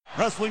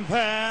Wrestling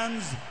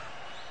fans,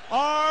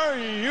 are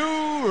you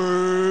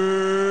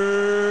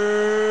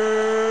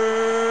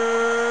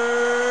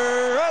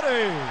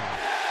ready?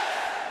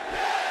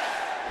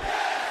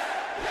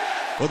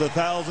 For the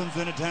thousands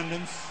in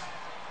attendance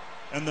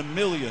and the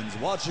millions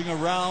watching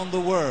around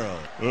the world,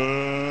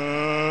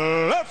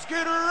 let's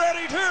get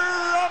ready to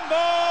rumble!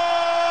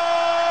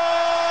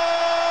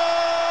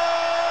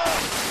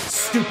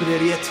 Stupid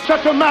idiot.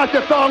 Shut your mouth,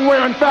 you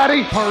thong-wearing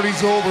fatty.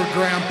 Party's over,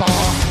 Grandpa.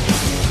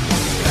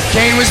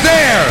 Kane was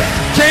there.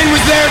 Kane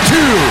was there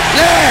too.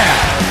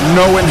 Yeah.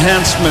 No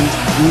enhancement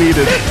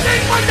needed. This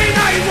ain't Monday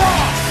Night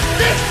Raw.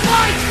 This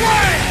fight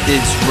way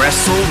is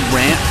Wrestle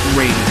Rant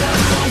Radio.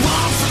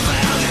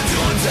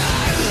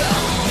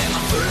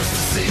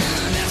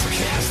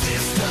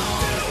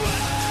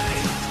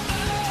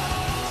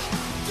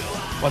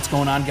 What's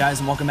going on, guys,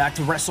 and welcome back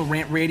to Wrestle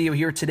Rant Radio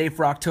here today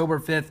for October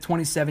 5th,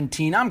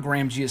 2017. I'm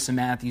Graham Giason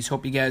Matthews.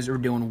 Hope you guys are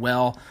doing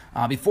well.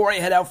 Before I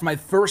head out for my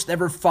first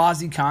ever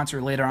Fozzy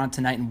concert later on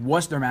tonight in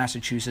Worcester,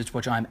 Massachusetts,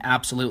 which I'm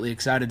absolutely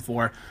excited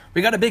for,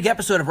 we got a big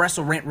episode of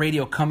Wrestle Rant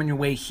Radio coming your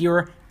way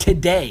here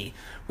today.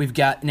 We've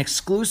got an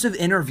exclusive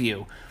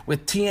interview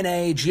with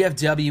TNA,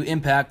 GFW,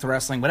 Impact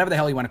Wrestling, whatever the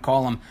hell you want to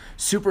call him,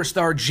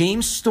 superstar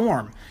James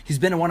Storm. He's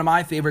been one of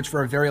my favorites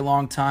for a very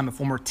long time, a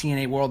former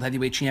TNA World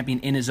Heavyweight Champion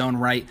in his own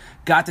right.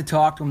 Got to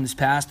talk to him this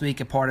past week,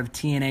 a part of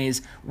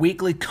TNA's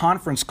weekly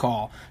conference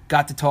call.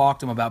 Got to talk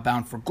to him about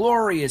Bound for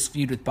Glory, his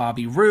feud with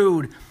Bobby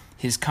Roode,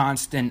 his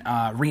constant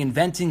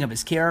reinventing of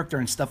his character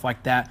and stuff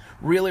like that.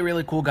 Really,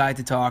 really cool guy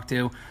to talk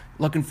to.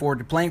 Looking forward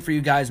to playing for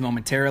you guys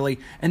momentarily.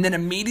 And then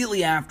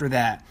immediately after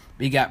that,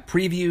 we got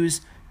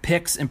previews,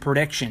 picks, and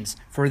predictions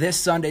for this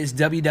Sunday's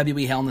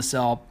WWE Hell in a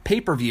Cell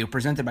pay-per-view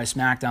presented by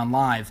SmackDown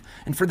Live.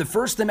 And for the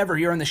first time ever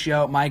here on the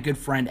show, my good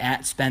friend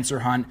at Spencer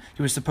Hunt.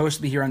 He was supposed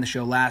to be here on the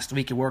show last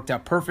week. It worked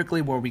out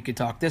perfectly where we could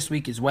talk this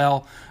week as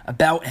well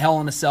about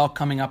Hell in a Cell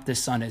coming up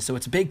this Sunday. So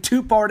it's a big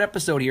two-part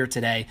episode here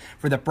today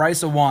for the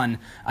price of one.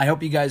 I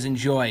hope you guys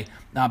enjoy.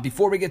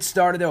 Before we get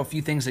started, though, a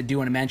few things I do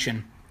want to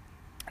mention.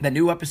 The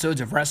new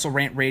episodes of Wrestle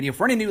Rant Radio,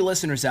 for any new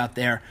listeners out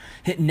there,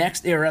 hit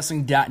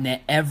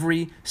nextairwrestling.net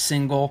every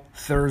single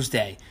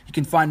Thursday. You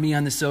can find me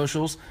on the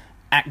socials,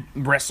 at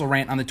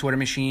WrestleRant on the Twitter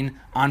machine,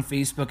 on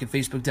Facebook at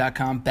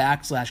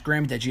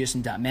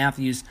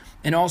facebook.com/Graham.Giason.Matthews,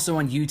 and also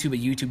on YouTube at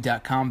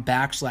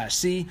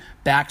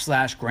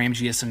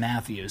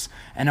youtube.com/C/Graham.Giason-Matthews.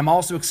 And I'm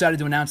also excited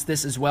to announce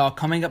this as well,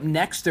 coming up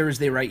next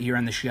Thursday right here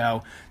on the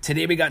show.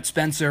 Today we got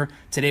Spencer.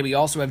 Today we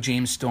also have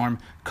James Storm.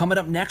 Coming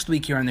up next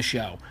week here on the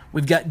show,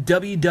 we've got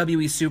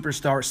WWE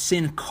superstar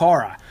Sin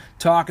Cara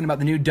talking about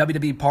the new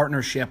WWE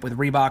partnership with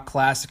Reebok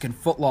Classic and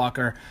Foot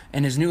Locker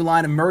and his new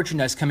line of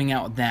merchandise coming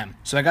out with them.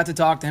 So I got to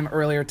talk to him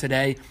earlier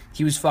today.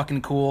 He was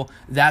fucking cool.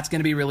 That's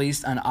going to be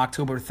released on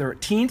October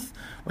 13th,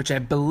 which I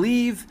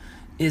believe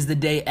is the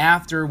day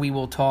after we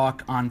will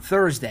talk on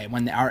Thursday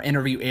when our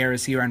interview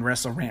airs here on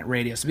Wrestle Rant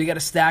Radio. So we got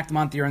a stacked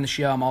month here on the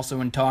show. I'm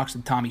also in talks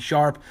with Tommy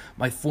Sharp,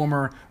 my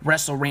former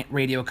Wrestle Rant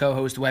Radio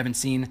co-host who I haven't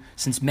seen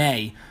since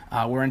May.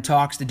 We're in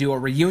talks to do a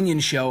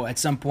reunion show at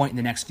some point in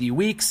the next few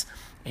weeks.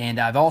 And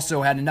I've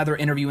also had another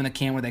interview in the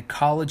can with a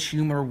college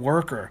humor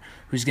worker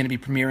who's going to be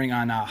premiering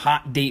on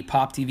Hot Date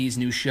Pop TV's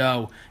new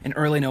show in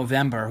early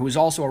November, who is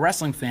also a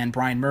wrestling fan,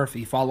 Brian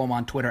Murphy. Follow him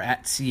on Twitter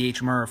at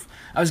CHMurph.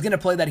 I was going to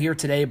play that here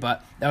today,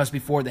 but that was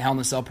before the Hell in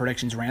a Cell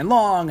predictions ran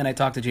long, and I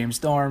talked to James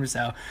Storm,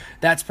 so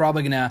that's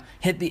probably going to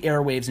hit the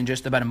airwaves in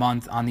just about a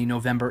month on the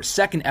November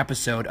 2nd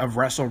episode of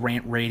Wrestle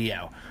Rant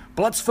Radio.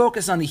 But let's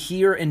focus on the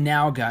here and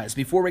now, guys.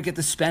 Before we get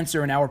to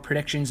Spencer and our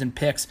predictions and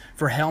picks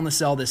for Hell in a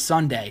Cell this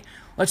Sunday,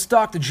 let's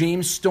talk to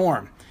James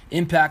Storm,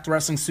 Impact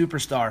Wrestling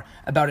superstar,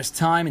 about his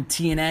time in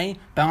TNA,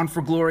 Bound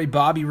for Glory,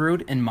 Bobby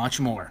Roode, and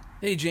much more.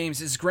 Hey James,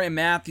 this is Graham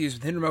Matthews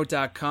with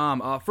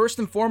HinRemote.com. First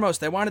and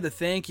foremost, I wanted to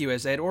thank you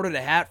as I had ordered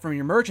a hat from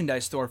your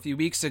merchandise store a few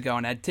weeks ago,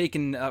 and I'd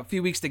taken a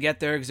few weeks to get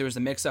there because there was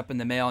a mix-up in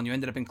the mail, and you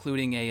ended up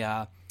including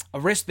a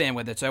wristband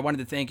with it, so I wanted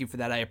to thank you for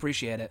that. I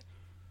appreciate it.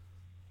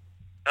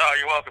 Oh,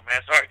 you're welcome,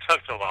 man. Sorry it took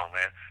so long,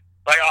 man.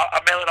 Like,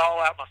 I mail it all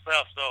out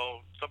myself,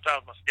 so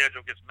sometimes my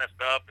schedule gets messed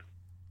up, and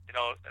you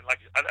know, and like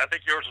I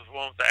think yours was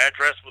one. The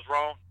address was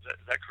wrong. Is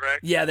that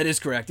correct? Yeah, that is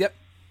correct. Yep.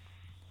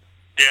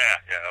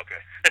 Yeah, okay.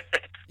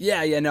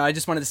 Yeah, no, I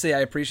just wanted to say I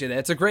appreciate it.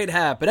 It's a great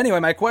hat. But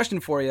anyway, my question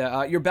for you,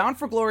 your Bound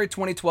for Glory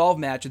 2012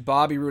 match with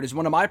Bobby Roode is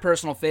one of my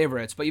personal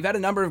favorites, but you've had a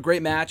number of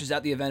great matches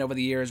at the event over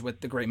the years with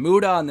the Great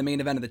Muta on the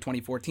main event of the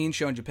 2014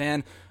 show in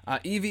Japan,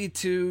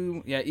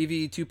 EV2,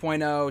 EV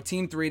 2.0,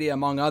 Team 3D,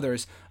 among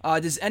others.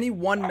 Does any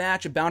one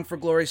match of Bound for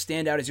Glory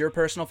stand out as your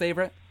personal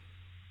favorite?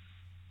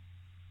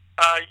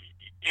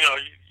 You know,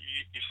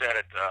 you said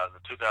it, the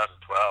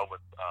 2012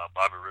 with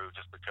Bobby Roode,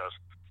 just because,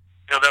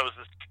 you know, that was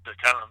the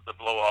kind of the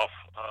blow-off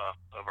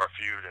of our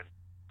feud, and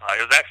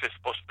it was actually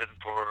supposed to have been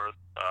for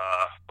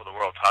the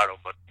world title,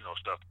 but, you know,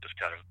 stuff just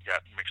kind of got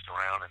mixed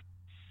around, and,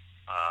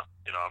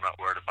 you know, I'm not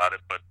worried about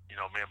it, but, you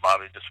know, me and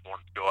Bobby just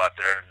wanted to go out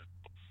there and,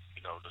 you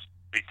know, just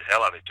beat the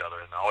hell out of each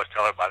other, and I always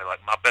tell everybody,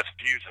 like, my best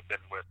feuds have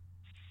been with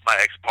my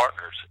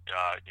ex-partners,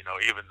 you know,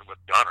 even with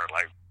Gunner,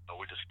 like, you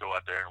know, we just go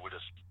out there and we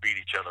just beat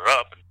each other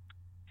up, and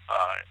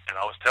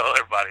tell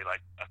everybody,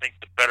 like, I think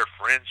the better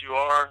friends you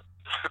are,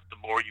 the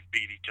more you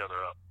beat each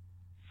other up.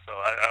 So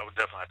I would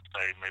definitely have to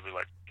say maybe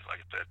like I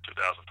said,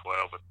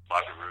 2012 with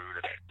Bobby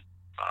Roode and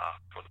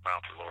for the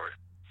Bound for Glory.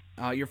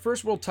 Your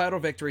first world title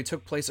victory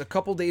took place a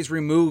couple days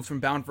removed from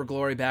Bound for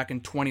Glory back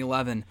in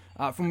 2011.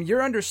 From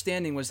your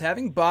understanding, was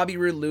having Bobby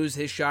Roode lose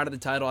his shot at the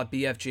title at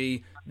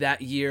BFG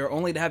that year,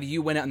 only to have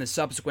you win it on the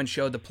subsequent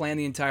show, to plan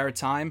the entire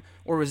time,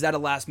 or was that a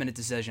last-minute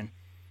decision?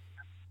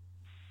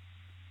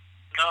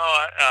 No,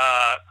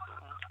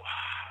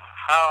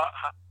 how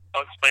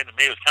I'll explain to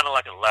me, it was kind of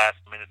like a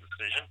last-minute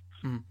decision.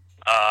 Mm-hmm.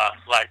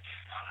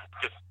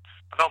 Just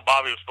I know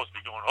Bobby was supposed to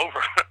be going over,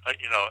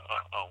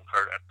 on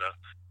Kurt at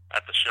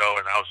the show,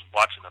 and I was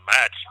watching the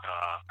match,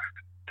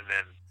 and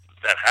then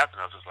that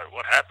happened. I was just like,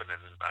 "What happened?" And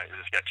then it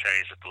just got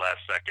changed at the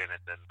last second, and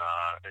then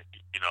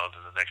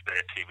then the next day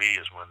at TV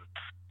is when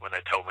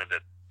they told me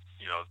that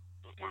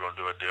we're going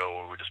to do a deal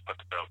where we just put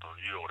the belt on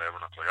you or whatever.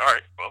 And I was like, "All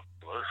right, well,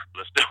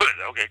 let's do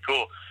it." Okay,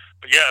 cool.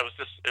 But yeah, it was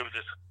just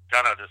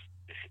kind of just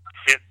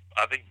hit.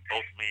 I think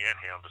both me and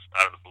him just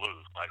out of the blue,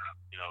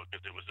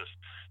 because it was just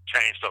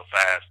changed so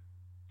fast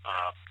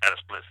at a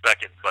split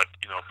second. But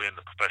being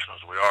the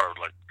professionals we are,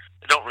 like,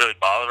 it don't really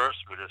bother us.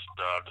 We just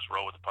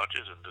roll with the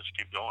punches and just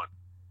keep going.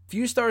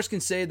 Few stars can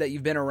say that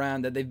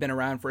they've been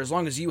around for as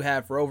long as you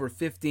have, for over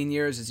 15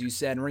 years, as you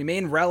said, and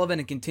remain relevant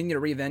and continue to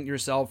reinvent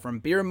yourself, from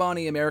Beer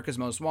Money, America's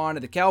Most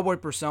Wanted, the Cowboy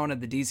Persona,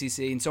 the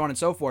DCC, and so on and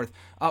so forth.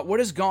 What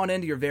has gone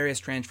into your various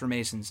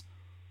transformations?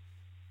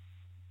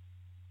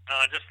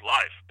 Just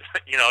life,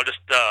 just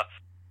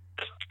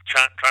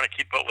trying to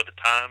keep up with the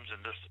times,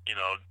 and just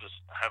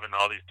having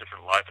all these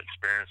different life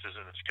experiences,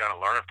 and just kind of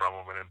learning from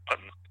them, and then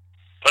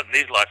putting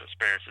these life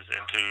experiences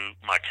into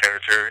my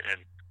character, and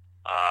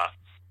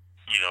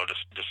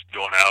just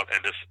going out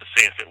and just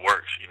seeing if it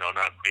works.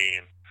 Not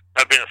being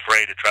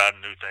afraid to try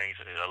new things.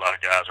 A lot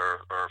of guys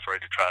are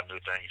afraid to try new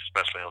things,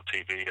 especially on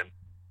TV. And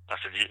I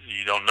said,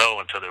 you don't know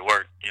until they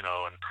work, and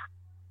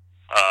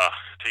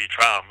until you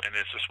try them. And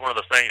it's just one of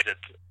the things that,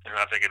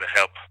 I think it'll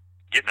help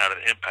getting out of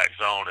the impact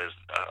zone is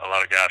a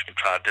lot of guys can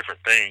try different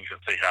things and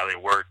see how they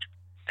work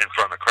in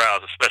front of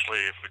crowds,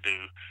 especially if we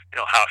do,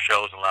 house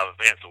shows and live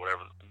events or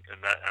whatever. And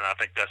I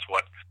think that's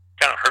what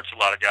kind of hurts a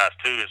lot of guys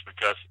too, is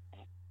because,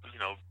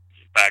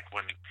 back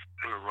when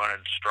we were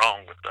running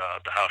strong with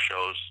the house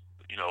shows,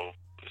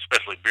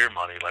 especially Beer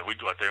Money, like, we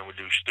go out there and we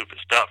do stupid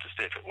stuff to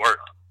see if it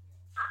worked.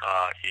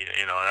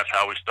 And that's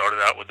how we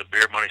started out with the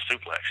Beer Money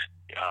suplex.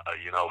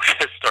 We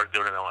started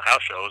doing it on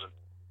house shows, and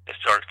it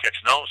started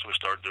catching on, so we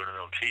started doing it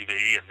on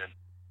TV, and then,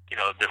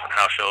 different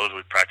house shows,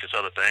 we'd practice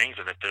other things,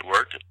 and if it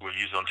worked, we'd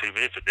use it on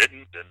TV. If it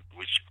didn't, then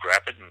we'd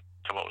scrap it and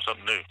come up with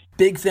something new.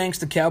 Big thanks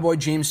to Cowboy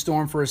James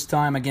Storm for his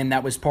time. Again,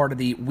 that was part of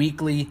the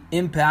weekly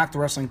Impact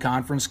Wrestling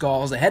conference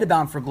calls ahead of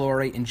Bound for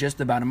Glory in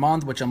just about a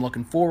month, which I'm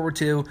looking forward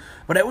to.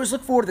 But I always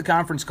look forward to the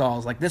conference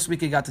calls. Like this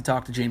week, I got to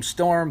talk to James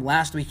Storm.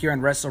 Last week here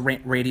on Wrestle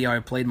Radio, I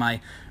played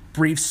my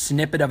brief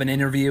snippet of an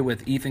interview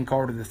with Ethan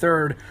Carter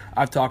III.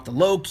 I've talked to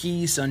Low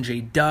Key,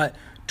 Sanjay Dutt,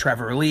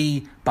 Trevor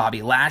Lee,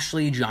 Bobby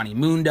Lashley, Johnny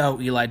Mundo,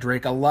 Eli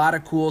Drake, a lot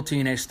of cool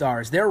TNA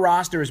stars. Their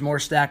roster is more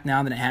stacked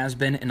now than it has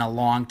been in a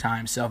long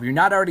time. So if you're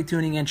not already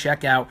tuning in,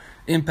 check out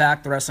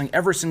Impact Wrestling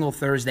every single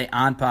Thursday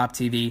on Pop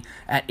TV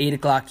at 8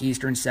 o'clock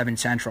Eastern, 7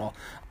 Central.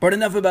 But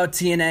enough about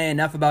TNA,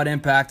 enough about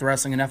Impact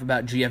Wrestling, enough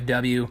about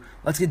GFW.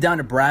 Let's get down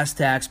to brass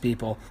tacks,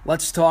 people.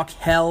 Let's talk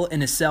Hell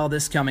in a Cell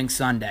this coming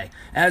Sunday.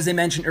 As I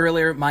mentioned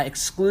earlier, my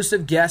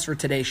exclusive guest for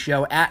today's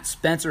show, at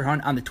Spencer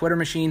Hunt on the Twitter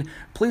machine.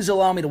 Please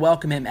allow me to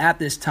welcome him at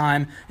this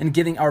time and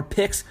giving our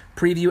picks,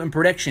 preview, and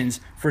predictions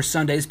for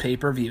Sunday's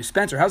pay-per-view.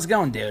 Spencer, how's it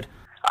going, dude?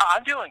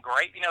 I'm doing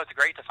great. It's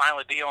great to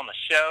finally be on the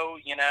show.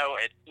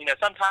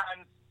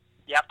 Sometimes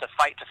you have to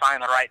fight to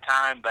find the right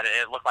time, but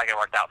it looked like it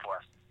worked out for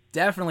us.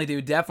 Definitely,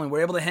 dude. Definitely.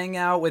 We're able to hang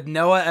out with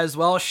Noah as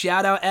well.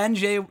 Shout out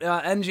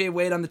NJ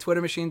Wade on the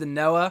Twitter machine to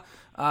Noah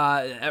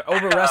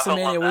over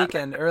WrestleMania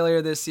weekend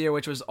earlier this year,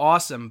 which was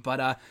awesome.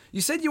 But you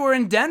said you were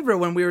in Denver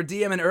when we were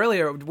DMing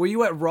earlier. Were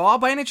you at Raw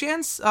by any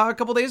chance a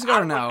couple days ago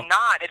or no? I was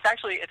not. It's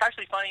actually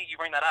funny you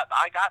bring that up.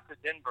 I got to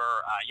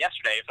Denver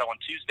yesterday, so on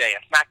Tuesday,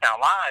 and SmackDown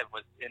Live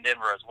was in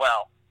Denver as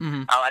well.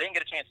 Mm-hmm. I didn't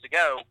get a chance to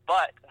go,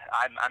 but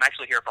I'm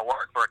actually here for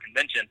work for a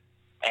convention.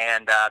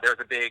 And there was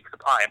a big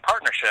supply and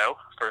partner show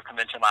for a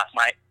convention last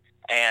night,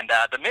 and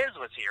The Miz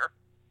was here,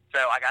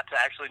 so I got to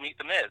actually meet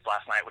The Miz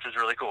last night, which was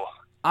really cool.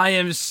 I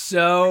am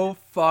so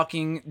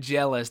fucking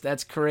jealous.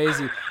 That's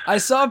crazy. I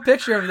saw a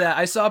picture of that.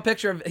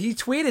 He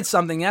tweeted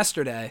something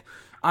yesterday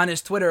on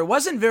his Twitter. It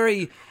wasn't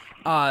very,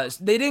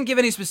 they didn't give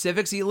any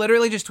specifics. He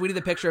literally just tweeted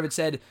the picture of it,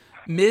 said,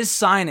 Miz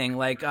signing,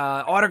 like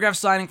autograph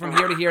signing from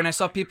here to here, and I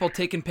saw people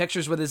taking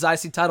pictures with his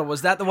IC title.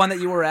 Was that the one that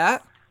you were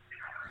at?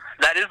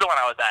 That is the one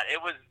I was at.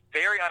 It was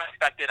very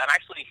unexpected. I'm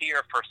actually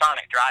here for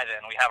Sonic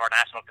Drive-In. We have our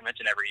national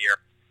convention every year,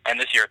 and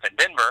this year it's in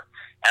Denver.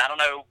 And I don't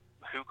know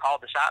who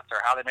called the shots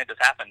or how they made this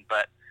happen,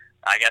 but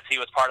I guess he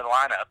was part of the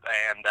lineup.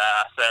 And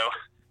so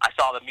I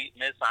saw the Meet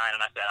Miz sign,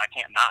 and I said, I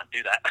can't not do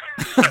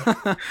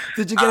that.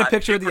 Did you get a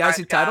picture of the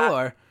IC title?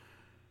 Or?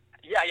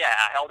 Yeah,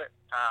 I held it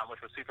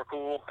which was super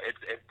cool.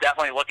 It's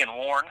definitely looking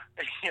worn.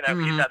 He's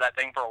had that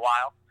thing for a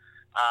while.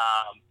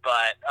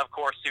 But, of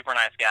course, super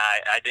nice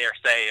guy. I dare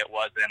say it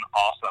was an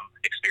awesome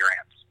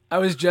experience. I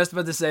was just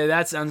about to say,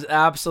 that sounds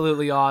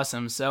absolutely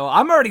awesome. So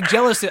I'm already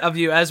jealous of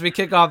you as we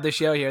kick off the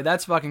show here.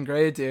 That's fucking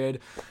great, dude.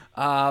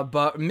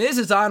 But Miz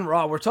is on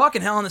Raw. We're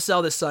talking Hell in a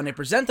Cell this Sunday,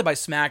 presented by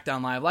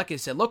SmackDown Live. Like I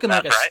said, looking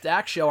like a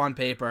stacked show on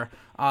paper.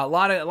 A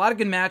lot of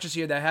good matches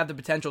here that have the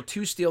potential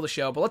to steal the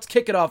show. But let's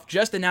kick it off.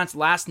 Just announced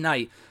last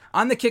night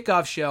on the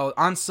kickoff show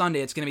on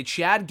Sunday, it's going to be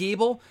Chad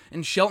Gable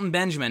and Shelton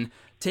Benjamin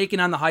taking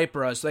on the Hype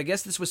Bros. So I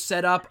guess this was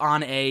set up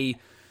on a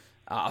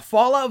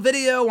Fallout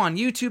video on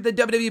YouTube that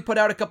WWE put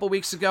out a couple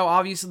weeks ago.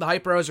 Obviously, the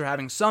Hype Bros are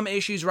having some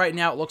issues right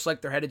now. It looks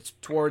like they're headed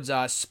towards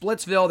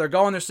Splitsville. They're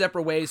going their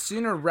separate ways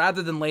sooner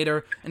rather than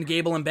later, and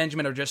Gable and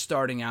Benjamin are just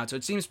starting out. So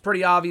it seems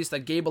pretty obvious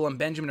that Gable and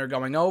Benjamin are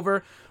going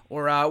over.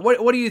 Or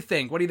what do you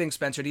think? What do you think,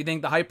 Spencer? Do you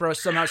think the Hype Bros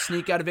somehow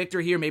sneak out a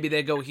victory here? Maybe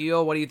they go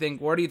heel? What do you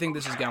think? Where do you think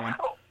this is going?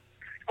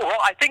 Well,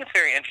 I think it's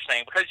very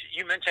interesting because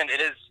you mentioned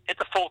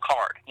it's a full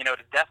card.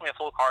 It's definitely a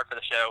full card for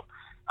the show.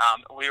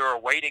 We were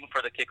waiting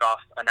for the kickoff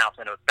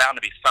announcement. It was bound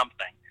to be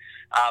something.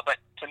 But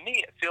to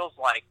me, it feels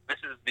like this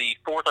is the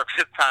fourth or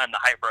fifth time the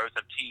Hype Bros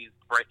have teased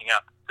breaking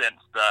up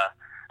since the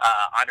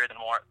Andre the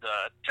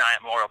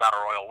Giant Memorial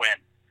Battle Royal win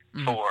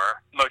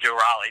for Mojo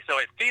Rawley. So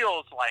it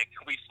feels like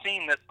we've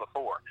seen this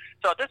before.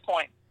 So at this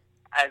point,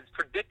 as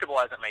predictable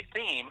as it may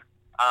seem,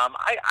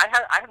 I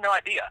have no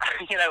idea.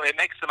 It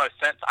makes the most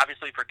sense,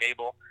 obviously, for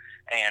Gable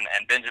and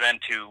Benjamin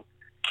to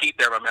keep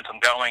their momentum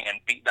going and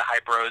beat the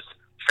Hype Bros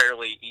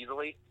fairly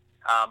easily.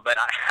 But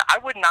I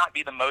would not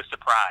be the most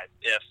surprised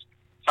if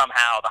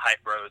somehow the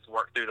Hype Bros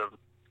work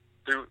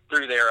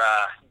through their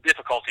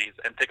difficulties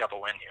and pick up a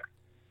win here.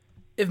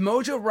 If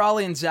Mojo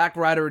Rawley and Zack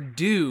Ryder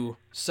do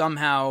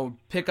somehow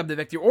pick up the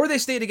victory, or they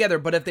stay together,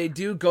 but if they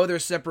do go their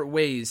separate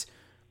ways,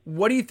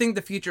 what do you think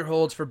the future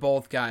holds for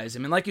both guys? I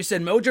mean, like you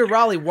said, Mojo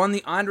Rawley won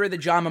the Andre the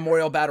Giant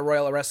Memorial Battle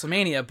Royal at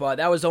WrestleMania, but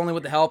that was only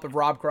with the help of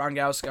Rob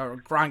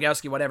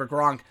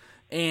Gronkowski,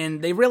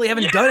 and they really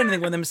haven't done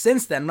anything with him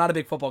since then. I'm not a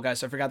big football guy,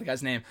 so I forgot the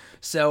guy's name.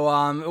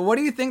 So what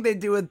do you think they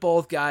do with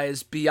both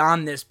guys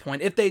beyond this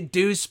point? If they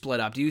do split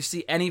up, do you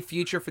see any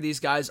future for these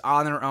guys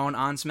on their own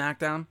on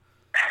SmackDown?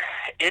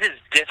 It is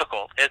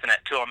difficult, isn't it,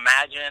 to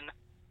imagine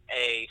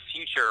a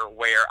future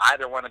where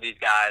either one of these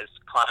guys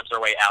climbs their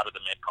way out of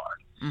the mid-card.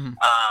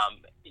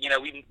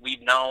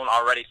 We've known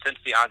already since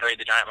the Andre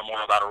the Giant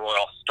Memorial Battle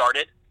Royal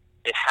started,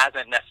 it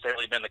hasn't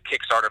necessarily been the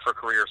Kickstarter for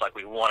careers like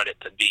we wanted it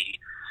to be.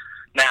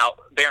 Now,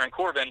 Baron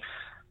Corbin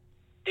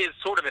is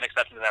sort of an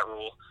exception to that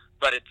rule,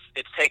 but it's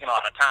taken a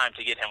lot of time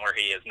to get him where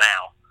he is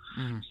now.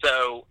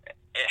 So,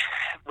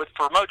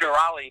 for Mojo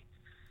Rawley,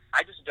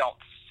 I just don't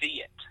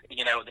see it.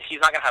 He's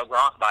not going to have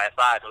Gronk by his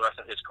side for the rest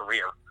of his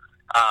career.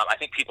 I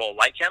think people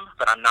like him,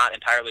 but I'm not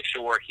entirely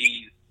sure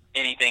he's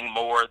anything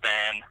more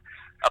than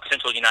a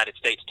potential United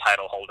States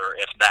title holder,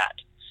 if that.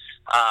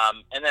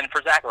 And then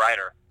for Zack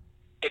Ryder,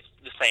 it's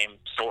the same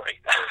story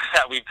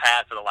that we've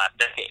had for the last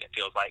decade, it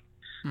feels like.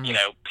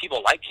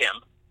 People like him,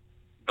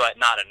 but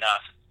not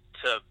enough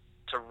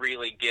to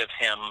really give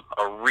him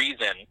a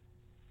reason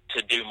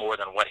to do more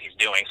than what he's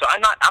doing. So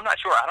I'm not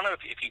sure. I don't know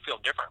if you feel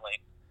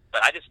differently,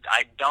 but I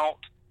don't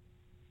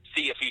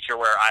see a future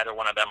where either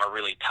one of them are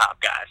really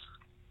top guys.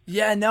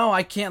 Yeah, no,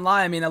 I can't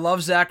lie. I mean, I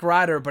love Zack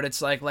Ryder, but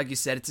it's like you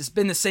said, it's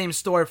been the same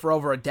story for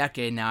over a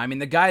decade now. I mean,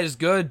 the guy is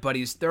good, but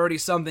he's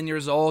 30-something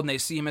years old, and they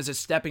see him as a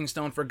stepping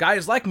stone for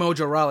guys like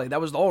Mojo Rawley.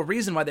 That was the whole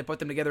reason why they put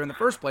them together in the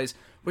first place,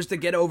 was to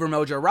get over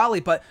Mojo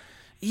Rawley. But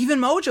even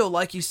Mojo,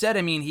 like you said,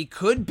 I mean, he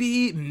could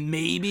be,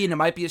 maybe, and it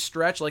might be a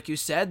stretch, like you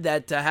said,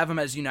 that have him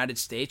as United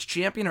States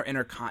champion or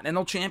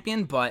Intercontinental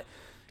champion, but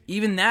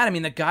even that, I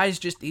mean, the guy's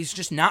he's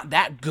just not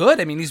that good.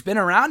 I mean, he's been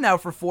around now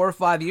for 4 or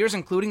 5 years,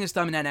 including his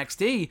time in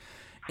NXT,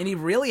 and he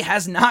really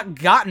has not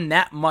gotten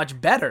that much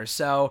better.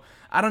 So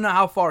I don't know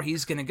how far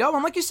he's going to go.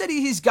 And like you said,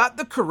 he's got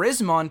the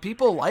charisma, and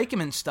people like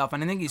him and stuff,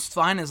 and I think he's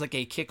fine as like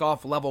a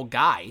kickoff level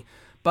guy.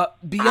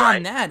 But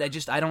beyond that,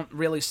 I don't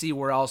really see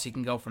where else he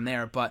can go from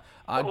there. But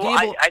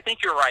Gable, I think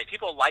you're right.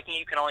 People liking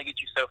you can only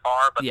get you so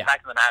far, but the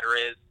fact of the matter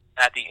is,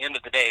 at the end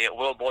of the day, it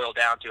will boil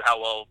down to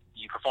how well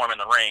you perform in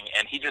the ring,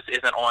 and he just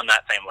isn't on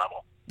that same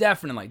level.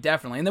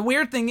 Definitely. And the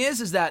weird thing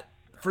is that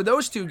for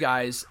those two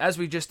guys, as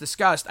we just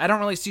discussed, I don't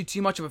really see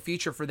too much of a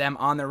future for them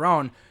on their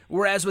own.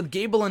 Whereas with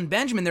Gable and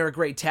Benjamin, they're a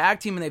great tag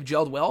team, and they've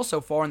gelled well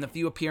so far in the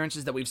few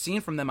appearances that we've seen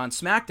from them on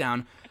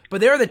SmackDown. But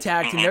they're the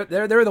tag team.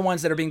 They're the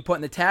ones that are being put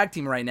in the tag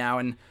team right now,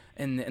 and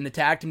in the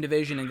tag team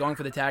division and going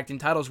for the tag team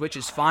titles, which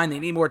is fine. They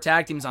need more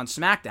tag teams on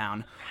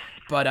SmackDown.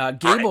 But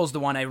Gable's the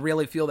one I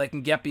really feel they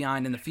can get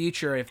behind in the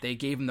future if they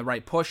gave him the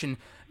right push. And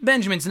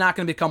Benjamin's not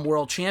going to become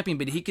world champion,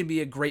 but he could be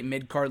a great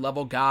mid-card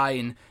level guy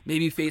and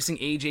maybe facing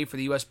AJ for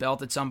the U.S.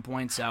 belt at some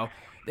point. So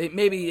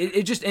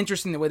it's just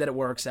interesting the way that it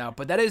works out.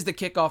 But that is the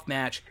kickoff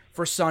match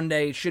for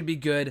Sunday. It should be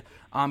good.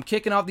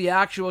 Kicking off the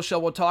actual show,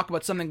 we'll talk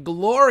about something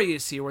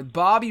glorious here with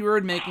Bobby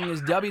Roode making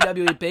his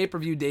WWE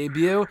pay-per-view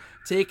debut,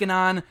 taking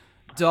on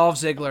Dolph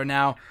Ziggler.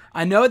 Now,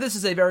 I know this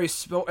is a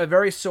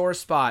very sore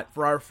spot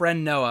for our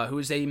friend Noah, who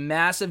is a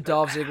massive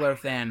Dolph Ziggler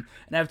fan,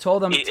 and I've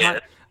told him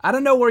I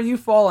don't know where you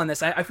fall on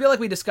this. I feel like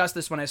we discussed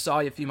this when I saw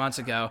you a few months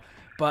ago,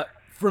 but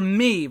for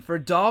me, for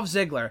Dolph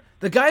Ziggler,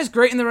 the guy's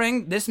great in the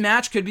ring. This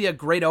match could be a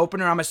great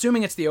opener. I'm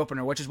assuming it's the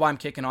opener, which is why I'm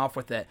kicking off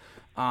with it.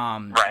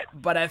 Right.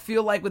 But I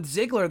feel like with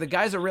Ziggler, the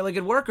guy's a really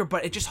good worker,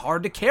 but it's just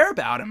hard to care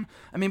about him.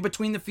 I mean,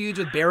 between the feuds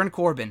with Baron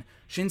Corbin,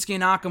 Shinsuke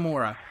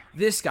Nakamura,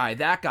 this guy,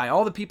 that guy,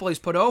 all the people he's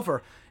put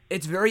over,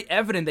 it's very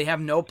evident they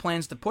have no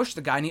plans to push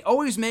the guy, and he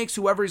always makes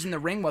whoever he's in the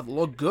ring with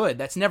look good.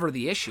 That's never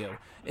the issue.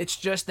 It's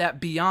just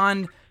that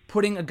beyond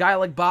putting a guy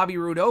like Bobby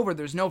Roode over,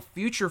 there's no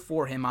future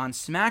for him on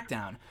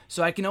SmackDown.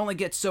 So I can only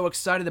get so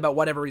excited about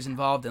whatever he's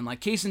involved in. Like,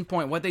 case in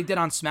point, what they did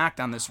on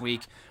SmackDown this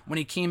week when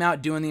he came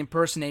out doing the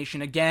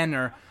impersonation again,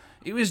 or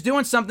he was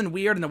doing something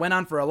weird and it went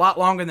on for a lot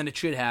longer than it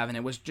should have, and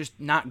it was just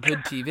not good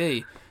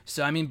TV.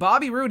 So, I mean,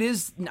 Bobby Roode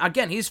is,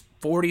 again, he's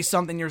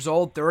 40-something years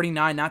old,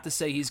 39, not to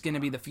say he's going to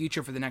be the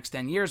future for the next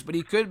 10 years, but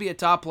he could be a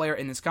top player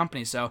in this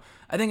company. So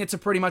I think it's a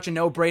pretty much a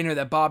no-brainer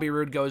that Bobby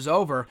Roode goes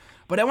over.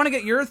 But I want to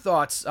get your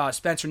thoughts,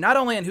 Spencer, not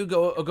only on who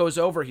goes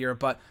over here,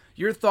 but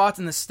your thoughts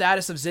on the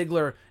status of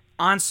Ziggler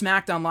on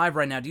SmackDown Live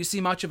right now. Do you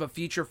see much of a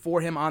future for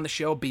him on the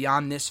show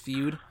beyond this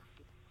feud?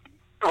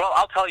 Well,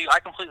 I'll tell you, I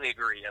completely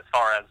agree as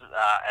far as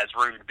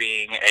Roode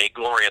being a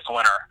glorious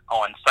winner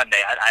on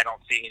Sunday. I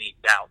don't see any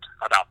doubt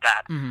about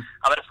that. Mm-hmm.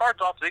 But as far as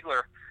Dolph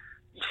Ziggler,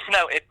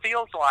 it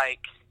feels like,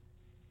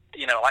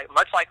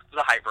 much like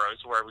the Hype Bros,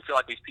 where we feel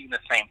like we've seen the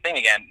same thing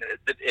again.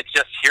 It's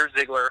just here's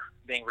Ziggler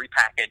being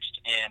repackaged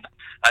in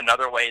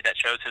another way that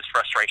shows his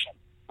frustration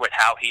with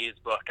how he is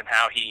booked and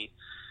how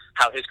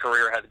his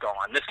career has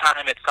gone. This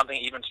time it's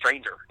something even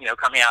stranger,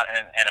 coming out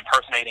and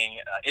impersonating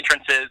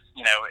entrances.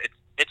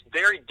 It's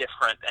very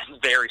different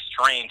and very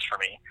strange for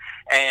me.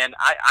 And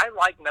I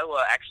like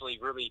Noah, actually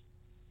really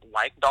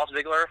like Dolph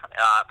Ziggler.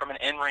 From an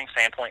in-ring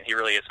standpoint, he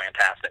really is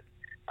fantastic.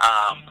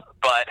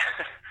 But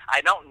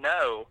I don't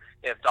know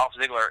if Dolph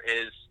Ziggler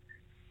is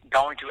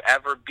going to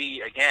ever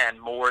be, again,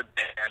 more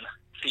than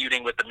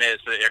feuding with The Miz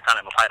for the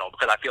Intercontinental title,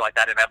 because I feel like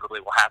that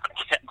inevitably will happen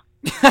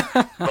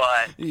again.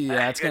 But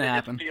yeah, it's going to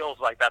happen. It feels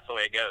like that's the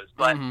way it goes.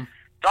 But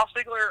Dolph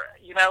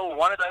Ziggler,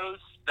 one of those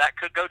that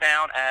could go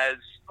down as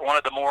one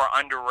of the more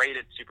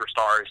underrated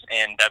superstars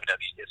in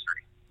WWE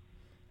history.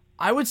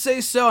 I would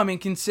say so. I mean,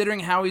 considering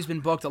how he's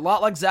been booked, a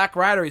lot like Zack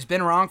Ryder, he's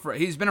been around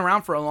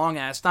for a long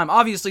ass time.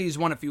 Obviously, he's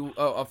won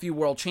a few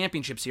world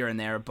championships here and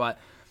there, but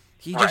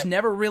he just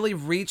never really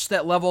reached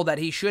that level that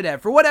he should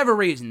have for whatever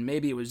reason.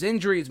 Maybe it was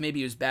injuries, maybe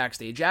it was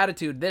backstage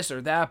attitude, this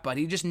or that, but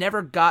he just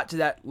never got to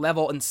that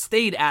level and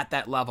stayed at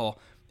that level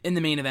in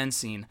the main event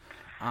scene.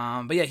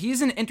 But yeah,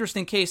 he's an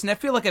interesting case, and I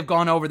feel like I've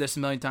gone over this a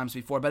million times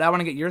before, but I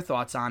want to get your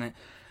thoughts on it.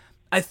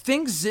 I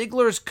think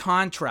Ziggler's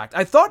contract,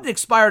 I thought it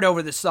expired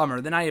over the summer,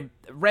 then I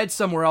read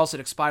somewhere else it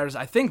expires,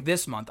 I think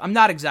this month. I'm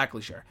not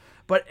exactly sure,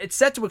 but it's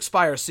set to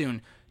expire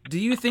soon. Do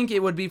you think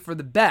it would be for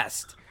the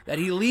best that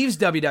he leaves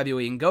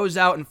WWE and goes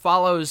out and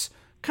follows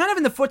kind of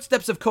in the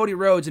footsteps of Cody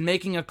Rhodes and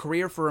making a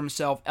career for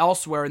himself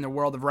elsewhere in the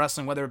world of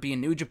wrestling, whether it be in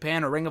New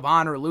Japan or Ring of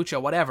Honor or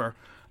Lucha, whatever,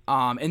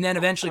 and then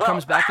eventually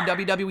comes back to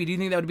WWE? Do you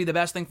think that would be the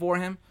best thing for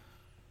him?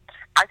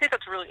 I think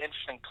that's a really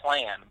interesting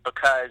plan,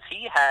 because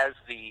he has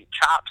the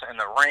chops in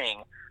the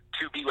ring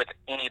to be with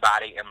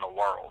anybody in the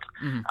world.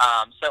 Mm-hmm.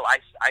 So I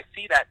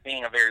see that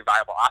being a very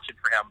viable option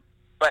for him.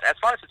 But as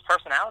far as his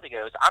personality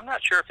goes, I'm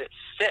not sure if it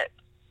fits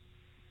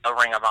a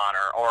Ring of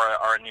Honor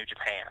or a New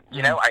Japan.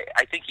 Mm-hmm.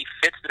 I think he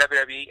fits the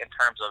WWE in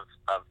terms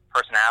of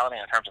personality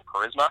and in terms of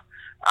charisma.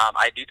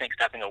 I do think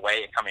stepping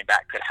away and coming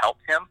back could help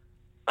him,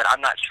 but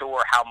I'm not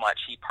sure how much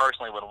he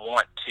personally would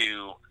want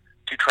to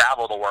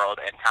travel the world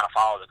and kind of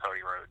follow the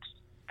Cody Rhodes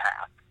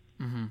path.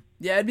 Mm-hmm.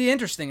 Yeah, it'd be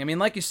interesting. I mean,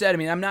 like you said,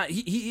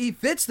 he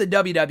fits the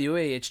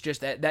WWE. It's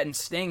just that in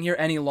staying here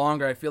any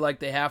longer, I feel like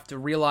they have to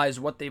realize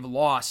what they've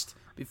lost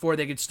before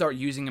they could start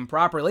using him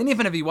properly. And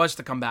even if he was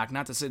to come back,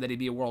 not to say that he'd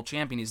be a world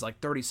champion, he's like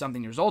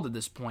 30-something years old at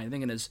this point, I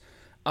think in his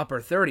upper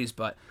 30s,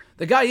 but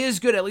the guy is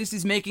good. At least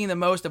he's making the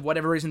most of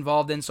whatever he's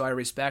involved in, so I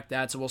respect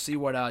that. So we'll see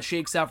what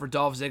shakes out for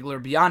Dolph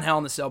Ziggler beyond Hell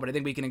in the Cell, but I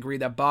think we can agree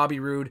that Bobby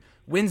Roode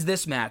wins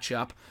this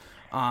matchup.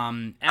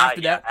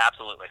 After that,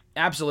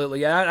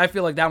 absolutely. Yeah, I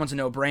feel like that one's a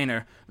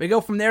no-brainer. We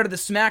go from there to the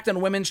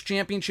SmackDown Women's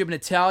Championship.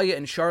 Natalya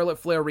and Charlotte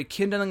Flair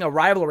rekindling a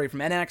rivalry from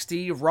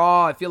NXT,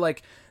 Raw. I feel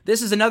like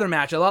this is another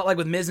match, a lot like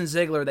with Miz and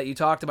Ziggler that you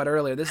talked about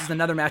earlier. This is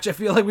another match I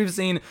feel like we've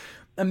seen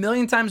a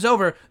million times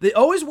over. They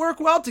always work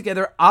well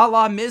together, a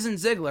la Miz and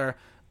Ziggler.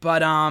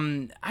 But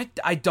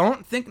I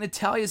don't think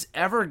Natalya's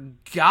ever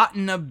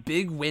gotten a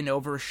big win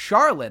over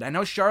Charlotte. I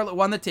know Charlotte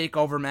won the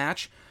TakeOver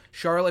match.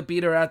 Charlotte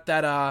beat her at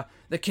that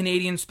the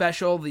Canadian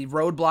special, the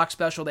Roadblock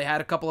special they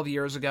had a couple of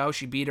years ago.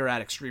 She beat her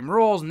at Extreme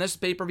Rules and this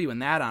pay-per-view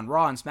and that on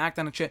Raw and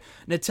SmackDown and shit.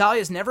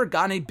 Natalya's never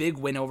gotten a big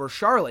win over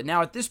Charlotte.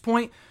 Now, at this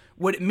point,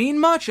 would it mean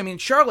much? I mean,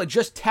 Charlotte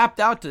just tapped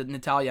out to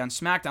Natalya on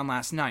SmackDown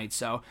last night,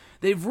 so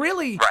they've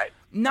really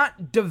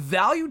not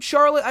devalued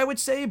Charlotte, I would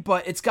say,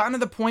 but it's gotten to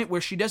the point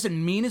where she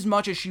doesn't mean as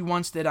much as she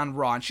once did on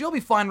Raw. And she'll be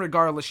fine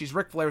regardless. She's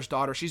Ric Flair's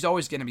daughter. She's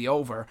always going to be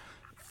over.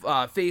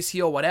 Face,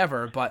 heel,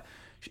 whatever. But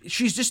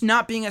she's just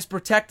not being as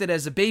protected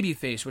as a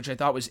babyface, which I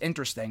thought was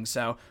interesting.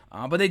 So,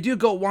 but they do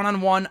go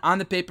one-on-one on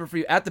the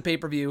pay-per-view, at the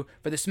pay-per-view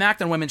for the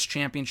SmackDown Women's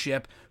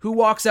Championship. Who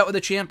walks out with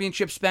the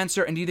championship,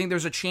 Spencer? And do you think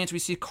there's a chance we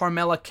see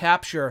Carmella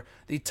capture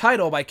the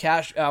title by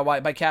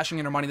cashing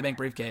in her Money in the Bank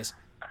briefcase?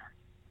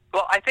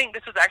 Well, I think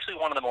this is actually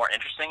one of the more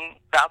interesting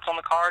bouts on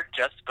the card,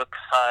 just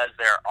because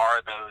there are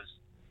those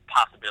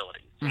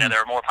possibilities. You know, there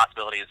are more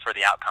possibilities for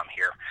the outcome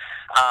here.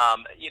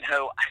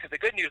 The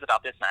good news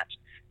about this match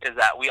is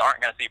that we aren't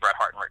going to see Bret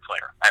Hart and Ric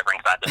Flair at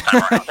ringside this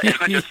time around. It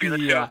would just be the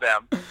two of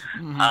them,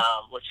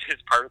 which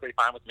is perfectly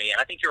fine with me. And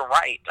I think you're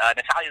right.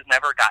 Natalia's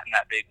never gotten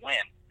that big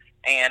win,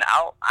 and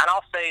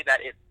I'll say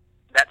that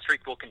that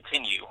streak will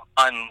continue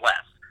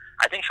unless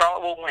I think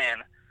Charlotte will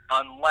win,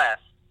 unless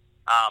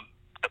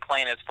the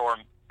plan is for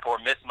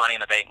Miss Money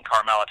in the Bank and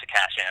Carmella to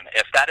cash in.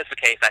 If that is the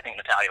case, I think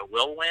Natalya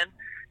will win,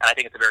 and I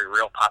think it's a very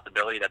real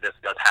possibility that this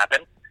does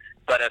happen.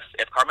 But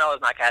if Carmella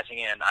is not cashing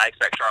in, I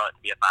expect Charlotte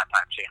to be a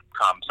 5-time champ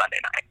come Sunday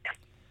night.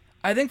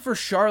 I think for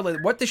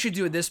Charlotte, what they should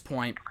do at this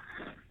point,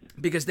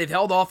 because they've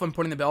held off on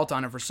putting the belt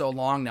on her for so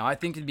long now, I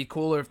think it'd be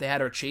cooler if they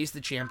had her chase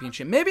the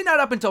championship. Maybe not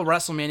up until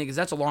WrestleMania, because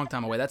that's a long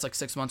time away. That's like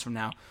 6 months from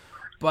now.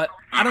 But,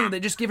 I don't know, they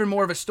just give her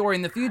more of a story.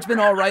 And the feud's been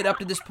all right up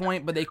to this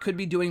point, but they could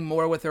be doing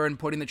more with her and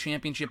putting the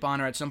championship on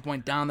her at some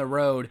point down the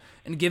road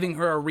and giving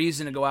her a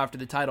reason to go after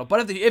the title.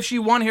 But if she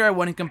won here, I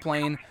wouldn't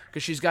complain,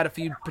 because she's got a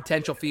few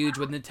potential feuds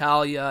with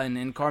Natalya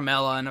and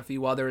Carmella and a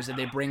few others. If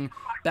they bring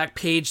back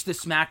Paige to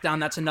SmackDown,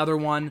 that's another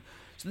one.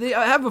 So they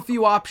have a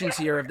few options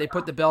here if they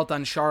put the belt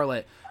on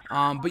Charlotte.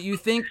 But you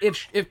think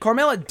if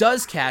Carmella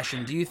does cash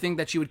in, do you think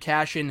that she would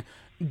cash in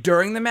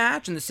during the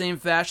match in the same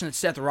fashion that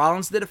Seth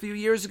Rollins did a few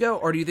years ago,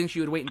 or do you think she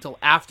would wait until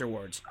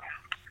afterwards?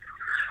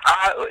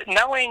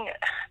 Knowing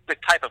the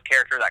type of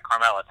character that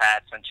Carmella's had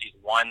since she's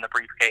won the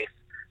briefcase,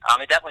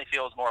 it definitely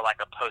feels more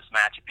like a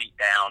post-match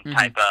beatdown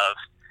type of,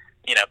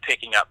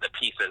 picking up the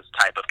pieces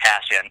type of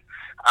cash-in.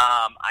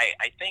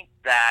 I think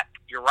that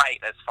you're right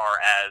as far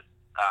as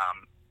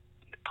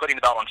putting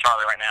the belt on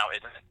Charlotte right now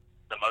isn't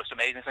the most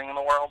amazing thing in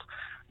the world,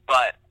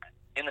 but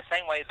in the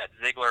same way that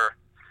Ziggler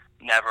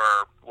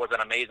never was an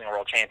amazing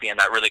world champion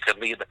that really could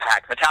lead the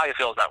pack, Natalya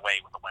feels that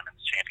way with the women's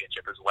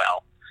championship as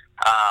well.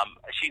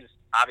 She's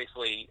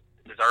obviously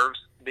deserves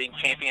being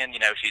champion.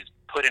 She's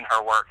put in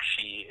her work.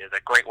 She is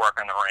a great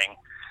worker in the ring.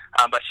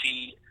 But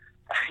she,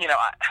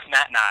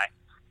 Matt and I,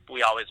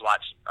 we always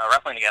watch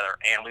wrestling together,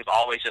 and we've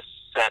always just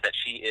said that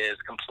she is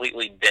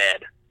completely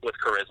dead with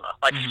charisma.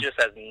 Like, she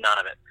just has none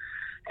of it.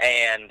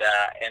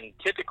 And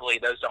typically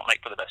those don't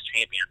make for the best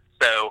champion.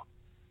 So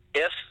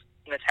if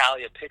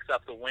Natalya picks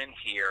up the win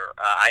here,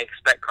 I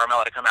expect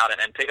Carmella to come out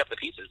and pick up the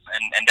pieces,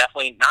 and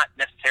definitely not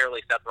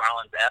necessarily Seth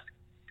Rollins-esque,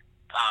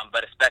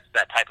 but expect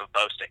that type of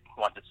boasting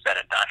once it's said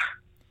and done.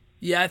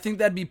 Yeah, I think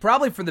that'd be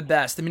probably for the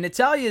best. I mean,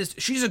 Natalya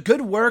she's a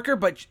good worker,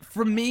 but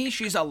for me,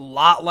 she's a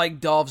lot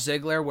like Dolph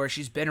Ziggler, where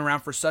she's been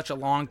around for such a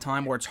long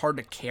time where it's hard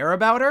to care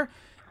about her.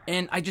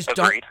 And I just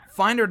don't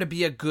find her to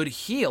be a good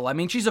heel. I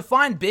mean, she's a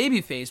fine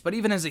babyface, but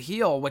even as a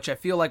heel, which I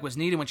feel like was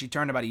needed when she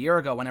turned about a year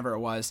ago, whenever it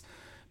was.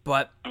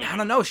 But I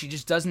don't know, she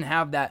just doesn't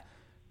have that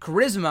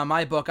charisma in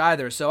my book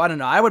either. So I don't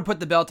know. I would put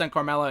the belt on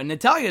Carmella. And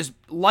Natalya is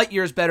light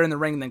years better in the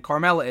ring than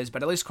Carmella is,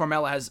 but at least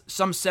Carmella has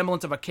some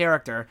semblance of a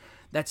character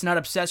that's not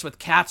obsessed with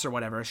cats or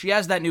whatever. She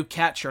has that new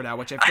cat shirt out,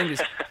 which I think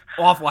is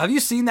awful. Have you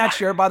seen that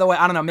shirt, by the way?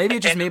 I don't know. Maybe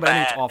it's just me, but I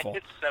think it's awful.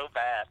 It's so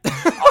bad.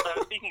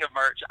 Although, speaking of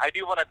merch, I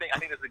think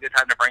this is a good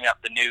time to bring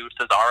up the new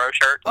Cesaro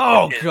shirt.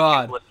 Oh,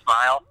 God. With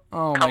Smile.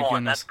 Oh, Come my on,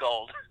 goodness. That's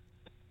gold.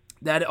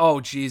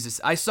 Oh, Jesus.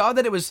 I saw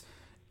that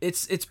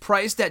it's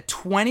priced at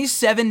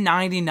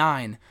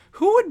 $27.99.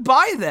 Who would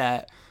buy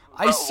that?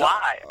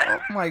 Why? Oh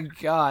my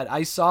God!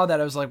 I saw that.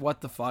 I was like,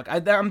 "What the fuck?"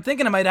 I'm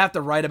thinking I might have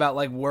to write about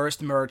like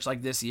worst merch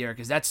like this year,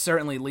 because that's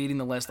certainly leading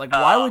the list. Like,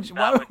 why would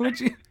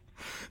you?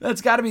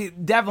 That's got to be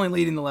definitely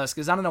leading the list,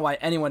 because I don't know why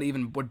anyone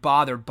even would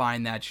bother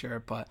buying that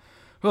shirt. But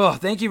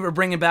thank you for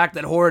bringing back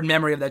that horrid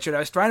memory of that shirt. I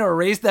was trying to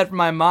erase that from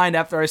my mind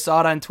after I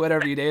saw it on Twitter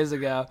a few days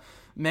ago.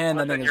 Man,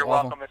 that thing is awful. You're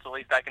welcome. It's the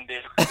least I can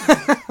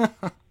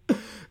do.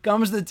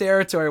 Comes to the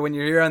territory when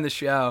you're here on the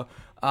show.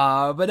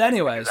 But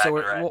anyway,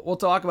 exactly so we'll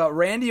talk about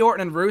Randy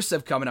Orton and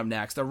Rusev coming up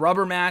next. The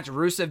rubber match.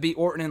 Rusev beat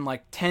Orton in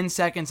like 10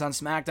 seconds on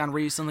SmackDown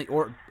recently.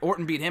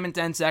 Orton beat him in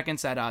 10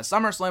 seconds at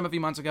SummerSlam a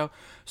few months ago.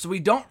 So we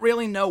don't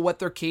really know what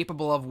they're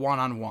capable of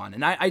one-on-one.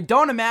 And I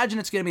don't imagine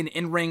it's going to be an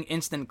in-ring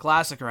instant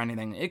classic or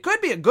anything. It could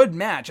be a good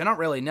match. I don't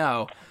really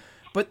know.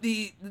 But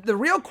the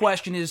real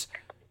question is,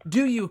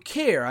 do you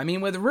care? I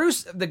mean, with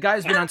Rusev, the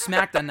guy's been on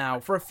SmackDown now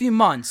for a few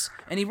months,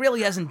 and he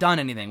really hasn't done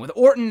anything. With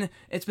Orton,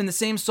 it's been the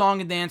same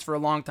song and dance for a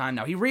long time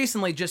now. He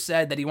recently just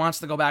said that he wants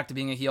to go back to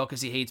being a heel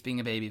because he hates being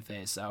a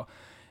babyface. So,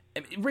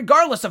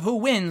 regardless of who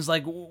wins,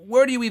 like,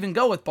 where do you even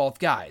go with both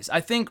guys? I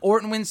think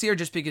Orton wins here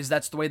just because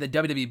that's the way the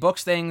WWE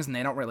books things, and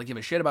they don't really give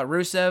a shit about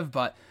Rusev,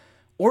 but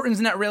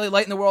Orton's not really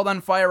lighting the world on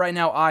fire right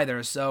now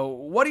either. So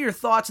what are your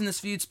thoughts on this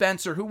feud,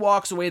 Spencer? Who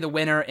walks away the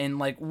winner? And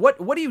like, what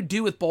do you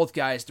do with both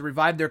guys to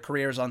revive their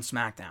careers on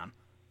SmackDown?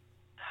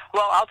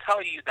 Well, I'll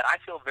tell you that I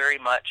feel very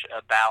much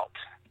about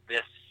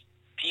this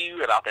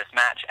feud, about this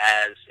match,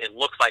 as it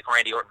looks like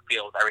Randy Orton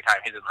feels every time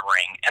he's in the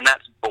ring, and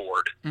that's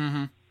bored.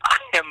 Mm-hmm.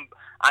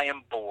 I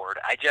am bored.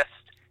 I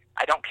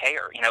don't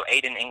care. You know,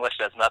 Aiden English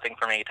does nothing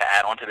for me to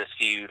add on to this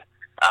feud.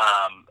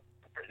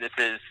 This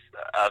is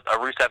a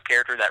Rusev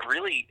character that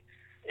really,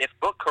 if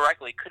booked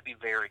correctly, could be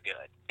very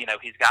good. You know,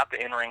 he's got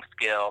the in-ring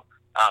skill.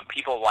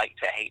 People like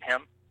to hate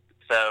him.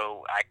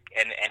 So,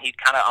 and he's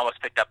kind of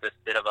almost picked up this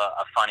bit of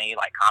a funny,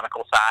 like,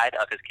 comical side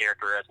of his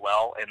character as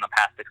well in the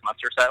past 6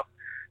 months or so.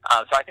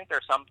 So I think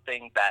there's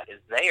something that is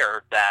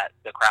there that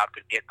the crowd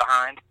could get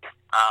behind.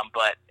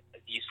 But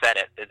you said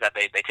it, is that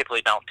they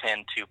typically don't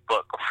tend to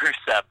book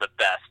Rusev the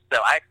best.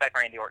 So I expect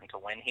Randy Orton to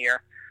win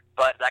here,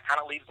 but that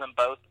kind of leaves them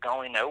both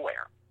going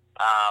nowhere.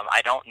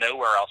 I don't know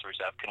where else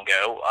Rusev can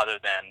go other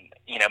than,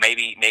 you know,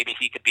 maybe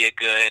he could be a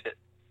good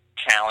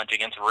challenge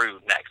against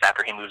Rude next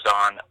after he moves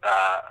on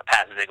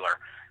past Ziggler.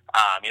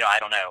 You know, I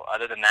don't know.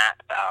 Other than that,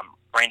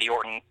 Randy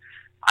Orton,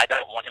 I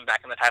don't want him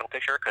back in the title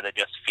picture because it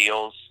just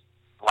feels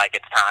like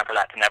it's time for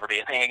that to never be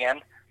a thing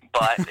again.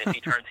 But if he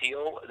turns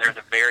heel, there's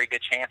a very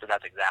good chance that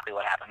that's exactly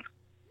what happens.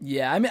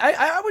 Yeah, I mean,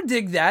 I would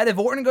dig that. If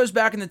Orton goes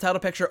back in the title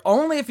picture,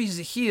 only if he's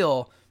a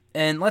heel,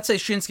 and let's say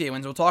Shinsuke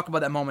wins. We'll talk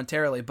about that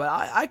momentarily. But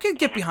I could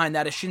get behind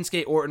that, a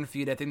Shinsuke-Orton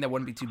feud. I think that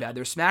wouldn't be too bad.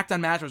 Their SmackDown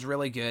match was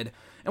really good.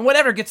 And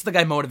whatever gets the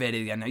guy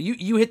motivated again. Now,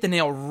 you hit the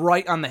nail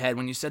right on the head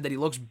when you said that he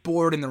looks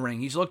bored in the ring.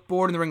 He's looked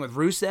bored in the ring with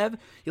Rusev.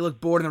 He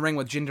looked bored in the ring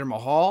with Jinder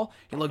Mahal.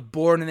 He looked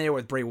bored in there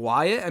with Bray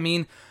Wyatt. I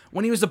mean,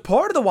 when he was a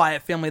part of the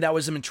Wyatt family, that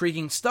was some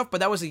intriguing stuff, but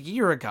that was a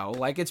year ago.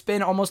 Like, it's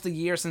been almost a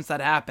year since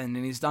that happened,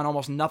 and he's done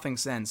almost nothing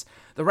since.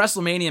 The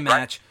WrestleMania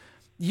match,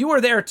 you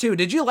were there too.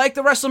 Did you like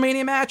the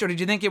WrestleMania match, or did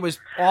you think it was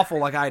awful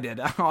like I did?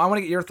 I want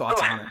to get your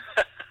thoughts on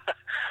it.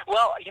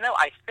 Well, you know,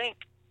 I think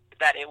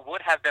that it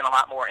would have been a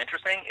lot more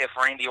interesting if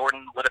Randy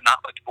Orton would have not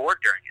looked bored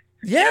during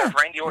it. Yeah. You know, if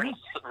Randy Orton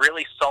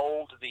really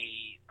sold the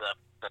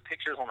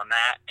pictures on the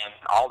mat and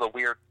all the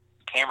weird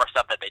camera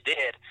stuff that they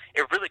did,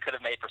 it really could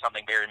have made for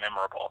something very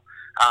memorable.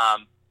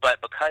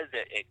 But because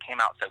it came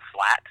out so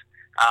flat,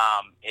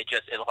 it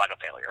looked like a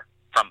failure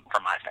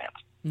from my fans.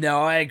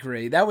 No, I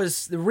agree. That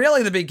was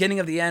really the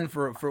beginning of the end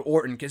for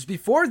Orton, because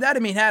before that, I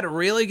mean, he had a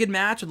really good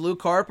match with Luke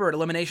Harper at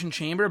Elimination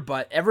Chamber,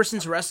 but ever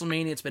since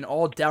WrestleMania, it's been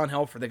all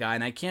downhill for the guy,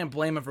 and I can't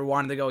blame him for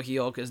wanting to go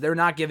heel, because they're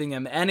not giving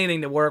him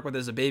anything to work with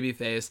as a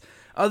babyface,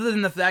 other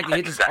than the fact he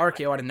hits his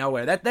RKO out of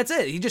nowhere. That's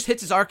it. He just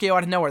hits his RKO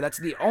out of nowhere. That's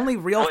the only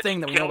real thing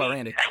that we know about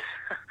Randy.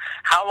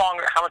 How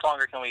much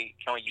longer can we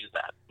use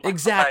that?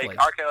 Exactly. Like,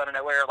 RKO out of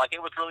nowhere, like,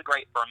 it was really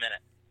great for a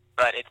minute,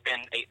 but it's been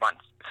 8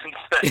 months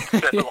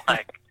since so,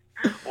 like,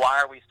 why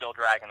are we still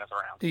dragging this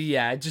around?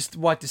 Yeah, just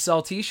to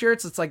sell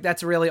T-shirts? It's like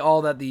that's really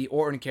all that the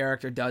Orton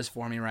character does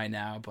for me right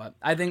now. But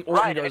I think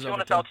Orton goes over. If you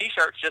want to sell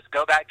T-shirts, just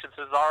go back to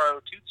the Cesaro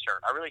Tooth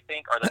shirt. I really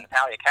think, or the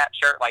Natalia Cat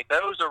shirt. Like,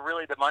 those are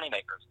really the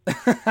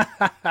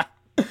moneymakers.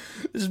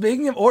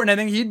 Speaking of Orton, I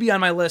think he'd be on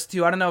my list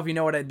too. I don't know if you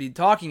know what I'd be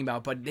talking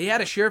about, but they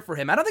had a shirt for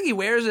him. I don't think he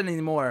wears it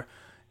anymore.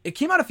 It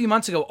came out a few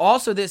months ago.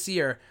 Also this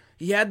year,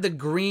 he had the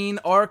green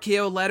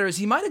RKO letters.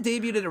 He might have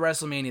debuted at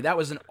WrestleMania. That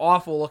was an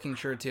awful looking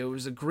shirt too. It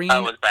was a green.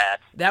 That was bad.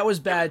 That was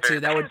bad too.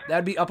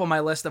 That'd be up on my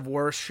list of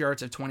worst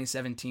shirts of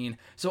 2017.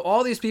 So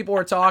all these people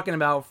we're talking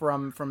about,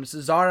 from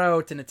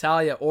Cesaro to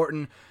Natalia,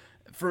 Orton,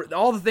 for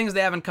all the things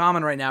they have in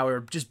common right now are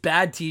just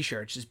bad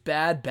T-shirts. Just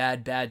bad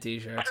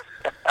T-shirts.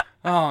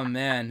 Oh,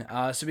 man.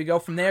 So we go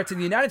from there to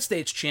the United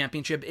States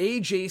Championship.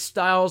 AJ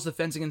Styles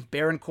defends against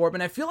Baron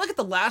Corbin. I feel like at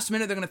the last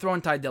minute they're going to throw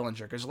in Tye Dillinger.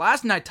 Because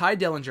last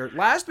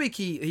week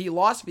he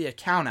lost via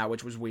countout,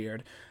 which was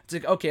weird. It's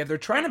like, okay, if they're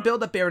trying to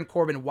build up Baron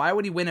Corbin, why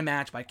would he win a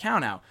match by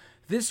countout?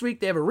 This week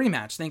they have a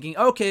rematch, thinking,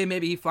 okay,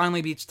 maybe he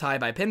finally beats Tye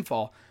by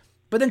pinfall.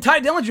 But then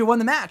Tye Dillinger won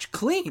the match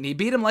clean. He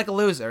beat him like a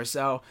loser.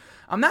 So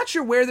I'm not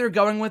sure where they're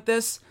going with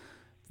this.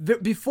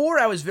 Before,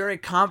 I was very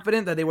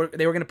confident that they were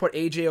going to put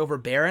AJ over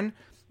Baron.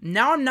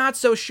 Now I'm not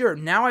so sure.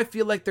 Now I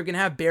feel like they're gonna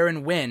have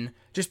Baron win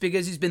just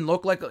because he's been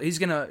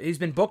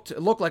booked to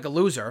look like a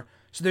loser.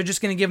 So they're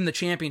just gonna give him the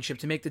championship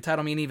to make the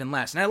title mean even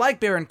less. And I like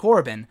Baron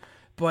Corbin,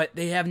 but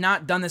they have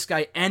not done this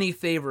guy any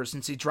favors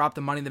since he dropped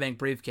the Money in the Bank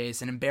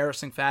briefcase in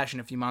embarrassing fashion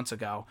a few months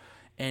ago.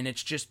 And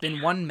it's just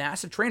been one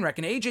massive train wreck.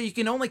 And AJ, you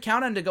can only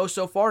count on to go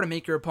so far to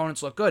make your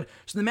opponents look good.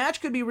 So the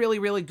match could be really,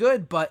 really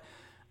good, but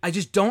I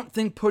just don't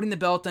think putting the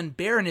belt on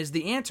Baron is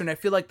the answer, and I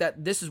feel like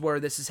that this is where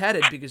this is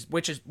headed,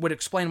 would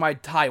explain why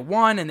Tye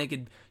won, and they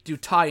could do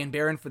Tye and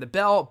Baron for the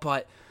belt,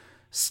 but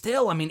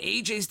still, I mean,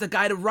 AJ's the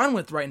guy to run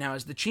with right now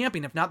as the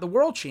champion, if not the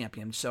world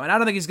champion, and I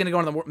don't think he's going to go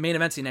into the main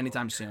event scene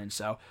anytime soon,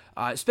 so,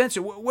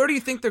 Spencer, where do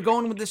you think they're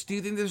going with this? Do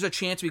you think there's a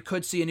chance we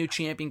could see a new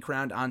champion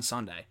crowned on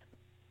Sunday?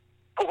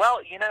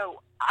 Well, you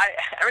know,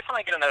 every time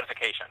I get a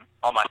notification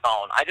on my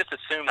phone, I just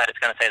assume that it's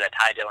going to say that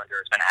Tye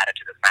Dillinger has been added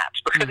to this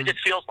match, because it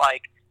just feels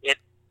like it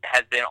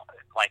has been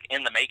like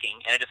in the making,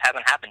 and it just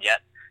hasn't happened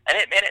yet, and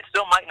it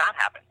still might not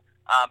happen.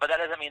 But that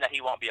doesn't mean that he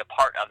won't be a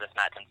part of this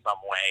match in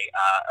some way,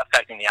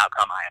 affecting the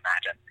outcome, I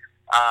imagine.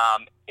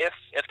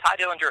 If Ty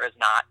Dillinger is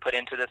not put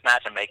into this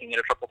match and making it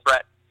a triple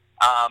threat,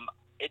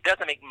 it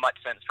doesn't make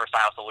much sense for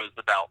Styles to lose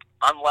the belt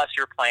unless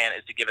your plan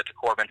is to give it to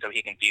Corbin so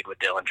he can feud with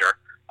Dillinger.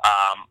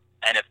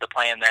 And if the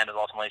plan then is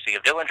ultimately to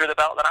give Dillinger the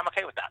belt, then I'm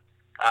okay with that.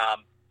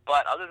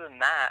 But other than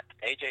that,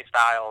 AJ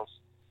Styles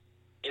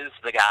is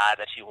the guy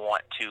that you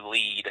want to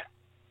lead.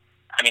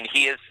 I mean,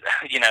 he is,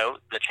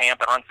 the champ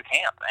that runs the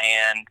camp.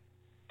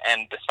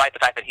 And despite the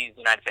fact that he's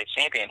the United States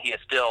champion, he is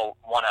still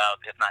one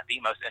of, if not the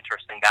most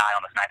interesting guy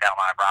on the SmackDown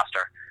Live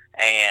roster.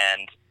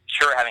 And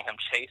sure, having him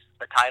chase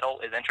the title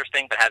is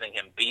interesting, but having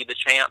him be the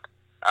champ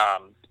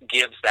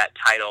gives that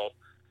title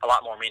a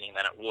lot more meaning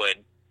than it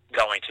would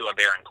going to a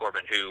Baron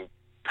Corbin who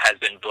has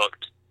been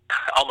booked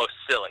almost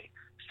silly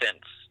since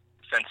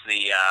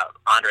the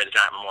Andre the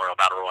Giant Memorial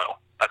Battle Royal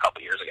a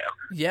couple years ago.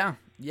 Yeah,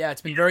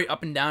 it's been very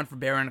up and down for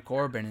Baron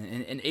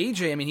Corbin. And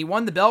AJ, I mean, he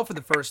won the belt for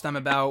the first time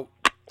about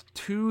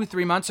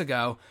 2-3 months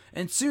ago,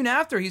 and soon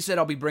after he said,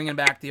 I'll be bringing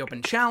back the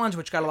Open Challenge,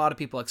 which got a lot of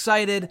people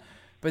excited.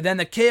 But then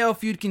the KO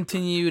feud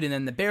continued, and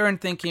then the Baron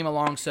thing came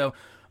along. So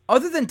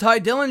other than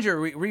Ty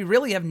Dillinger, we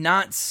really have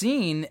not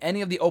seen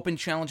any of the Open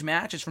Challenge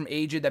matches from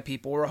AJ that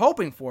people were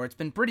hoping for. It's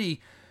been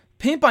pretty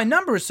paint by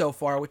numbers so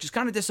far, which is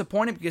kind of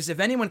disappointing, because if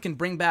anyone can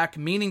bring back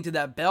meaning to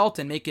that belt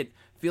and make it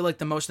feel like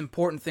the most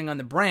important thing on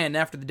the brand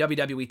after the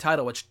WWE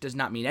title, which does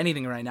not mean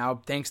anything right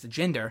now, thanks to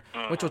Jinder,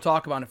 which we'll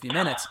talk about in a few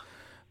minutes.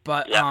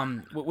 But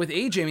with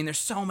AJ, I mean, there's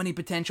so many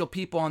potential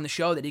people on the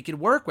show that he could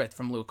work with,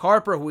 from Luke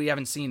Harper, who we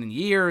haven't seen in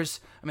years.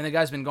 I mean, the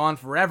guy's been gone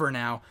forever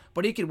now,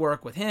 but he could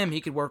work with him.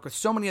 He could work with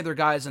so many other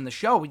guys on the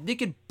show. They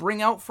could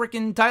bring out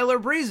freaking Tyler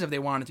Breeze if they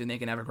wanted to, and they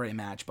can have a great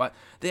match. But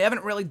they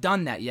haven't really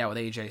done that yet with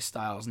AJ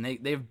Styles, and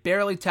they've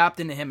barely tapped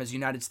into him as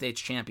United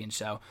States champion.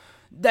 So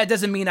that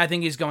doesn't mean I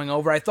think he's going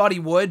over. I thought he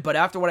would, but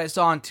after what I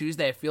saw on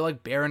Tuesday, I feel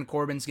like Baron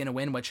Corbin's going to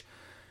win, which...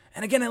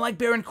 And again, I like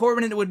Baron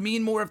Corbin, and it would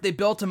mean more if they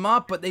built him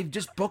up, but they've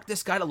just booked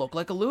this guy to look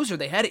like a loser.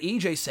 They had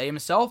AJ say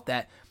himself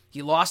that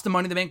he lost the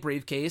Money in the Bank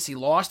briefcase, he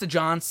lost to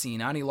John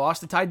Cena, and he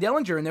lost to Ty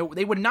Dillinger, and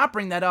they would not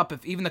bring that up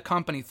if even the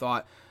company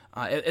thought,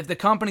 if the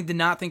company did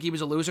not think he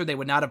was a loser, they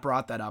would not have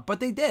brought that up. But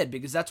they did,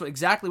 because that's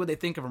exactly what they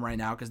think of him right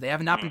now, because they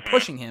have not been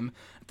pushing him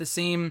with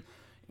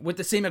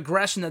the same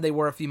aggression that they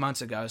were a few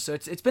months ago. So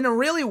it's been a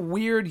really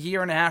weird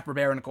year and a half for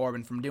Baron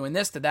Corbin, from doing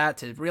this to that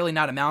to really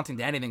not amounting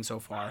to anything so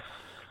far.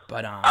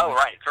 But,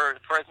 right.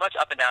 For as much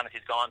up and down as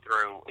he's gone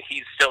through,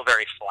 he's still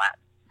very flat.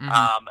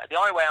 The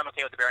only way I'm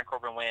okay with the Baron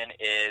Corbin win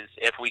is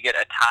if we get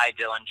a Ty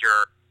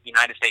Dillinger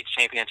United States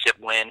Championship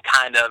win,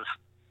 kind of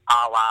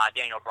a la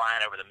Daniel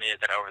Bryan over the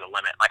Miz at Over the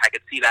Limit. Like, I could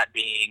see that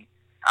being,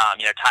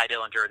 Ty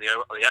Dillinger,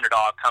 the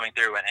underdog, coming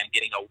through and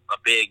getting a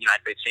big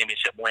United States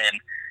Championship win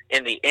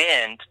in the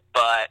end.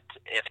 But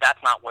if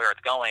that's not where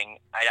it's going,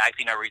 I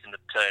see no reason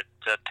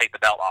to take the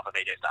belt off of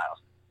AJ Styles.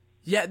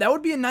 Yeah, that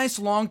would be a nice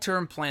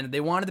long-term plan. They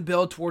wanted to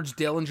build towards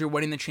Dillinger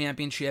winning the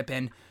championship,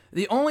 and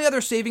the only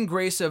other saving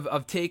grace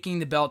of taking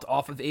the belt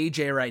off of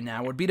AJ right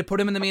now would be to put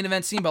him in the main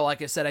event scene, but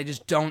like I said, I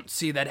just don't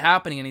see that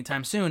happening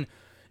anytime soon.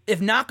 If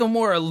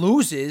Nakamura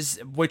loses,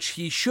 which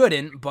he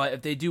shouldn't, but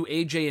if they do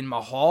AJ and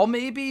Mahal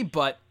maybe,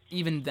 but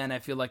even then I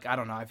feel like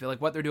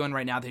what they're doing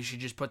right now, they should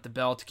just keep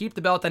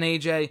the belt on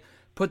AJ,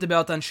 put the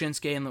belt on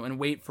Shinsuke, and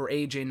wait for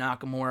AJ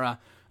Nakamura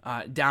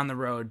down the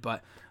road,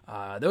 but...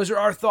 those are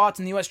our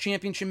thoughts on the U.S.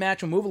 Championship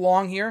match. We'll move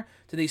along here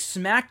to the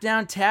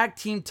SmackDown Tag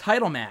Team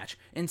title match.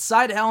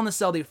 Inside Hell in a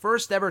Cell, the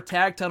first ever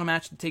tag title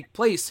match to take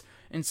place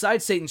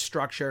inside Satan's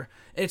structure.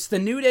 It's the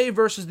New Day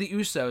versus the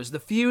Usos, the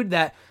feud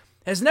that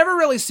has never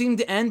really seemed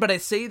to end, but I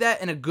say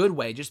that in a good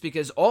way, just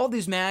because all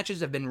these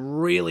matches have been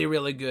really,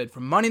 really good.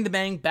 From Money in the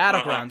Bank,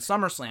 Battleground,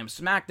 SummerSlam,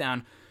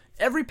 SmackDown,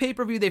 every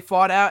pay-per-view they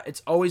fought out,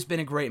 it's always been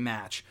a great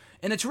match.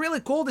 And it's really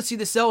cool to see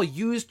the Cell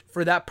used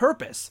for that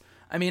purpose.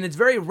 I mean, it's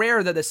very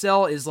rare that the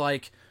Cell is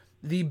like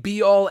the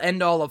be-all,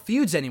 end-all of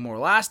feuds anymore.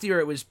 Last year,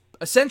 it was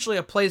essentially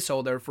a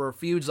placeholder for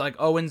feuds like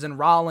Owens and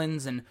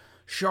Rollins and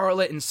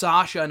Charlotte and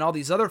Sasha and all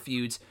these other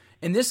feuds.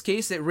 In this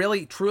case, it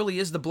really, truly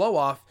is the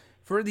blow-off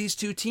for these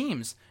two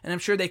teams. And I'm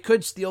sure they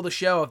could steal the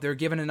show if they're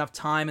given enough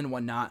time and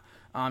whatnot.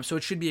 So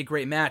it should be a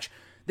great match.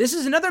 This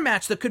is another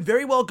match that could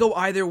very well go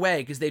either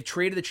way, because they've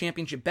traded the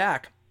championship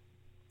back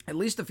at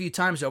least a few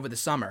times over the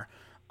summer.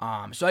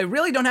 So I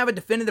really don't have a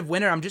definitive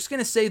winner. I'm just going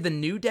to say the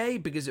New Day,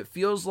 because it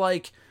feels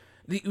like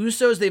the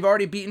Usos, they've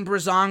already beaten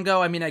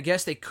Breezango. I mean, I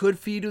guess they could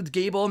feud with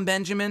Gable and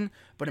Benjamin,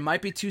 but it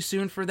might be too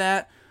soon for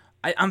that.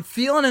 I'm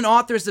feeling an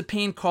Authors of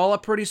Pain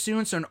call-up pretty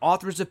soon, so an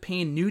Authors of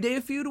Pain New Day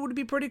feud would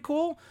be pretty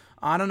cool.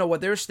 I don't know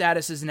what their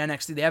status is in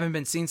NXT. They haven't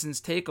been seen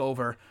since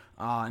TakeOver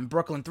in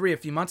Brooklyn 3 a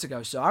few months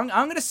ago, so I'm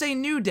going to say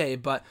New Day,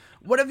 but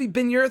what have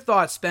been your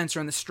thoughts, Spencer,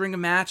 on the string of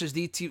matches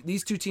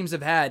these two teams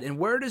have had, and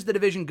where does the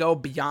division go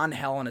beyond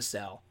Hell in a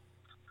Cell?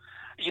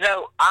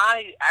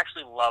 I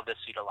actually love this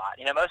feud a lot.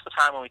 Most of the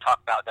time when we talk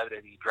about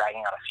WWE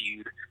dragging out a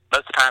feud,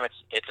 most of the time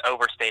it's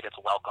overstated,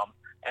 it's welcome.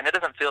 And it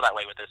doesn't feel that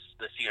way with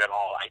this feud at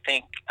all. I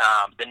think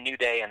the New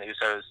Day and the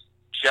Usos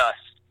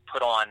just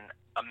put on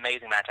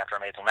amazing match after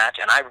amazing match,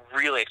 and I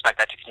really expect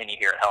that to continue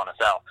here at Hell in a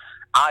Cell.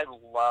 I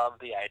love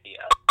the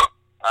idea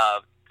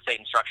of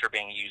Satan structure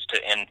being used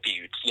to end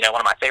feuds. You know,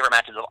 one of my favorite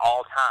matches of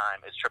all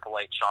time is Triple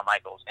H, Shawn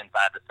Michaels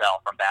inside the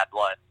cell from Bad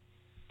Blood,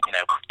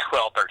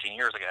 12, 13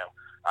 years ago.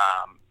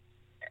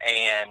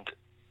 And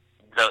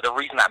the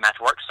reason that match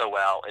worked so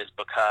well is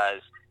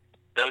because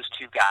those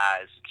two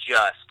guys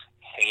just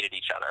hated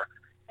each other.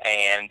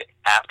 And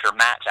after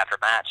match after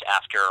match,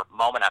 after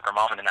moment after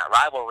moment in that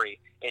rivalry,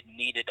 it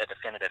needed a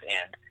definitive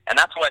end. And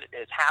that's what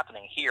is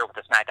happening here with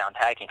the SmackDown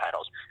Tag Team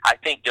titles. I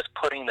think just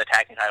putting the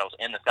tag team titles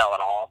in the cell at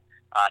all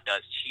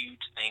does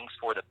huge things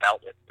for the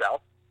belt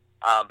itself.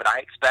 But I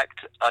expect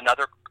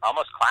another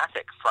almost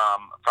classic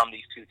from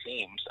these two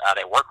teams.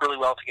 They work really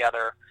well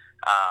together.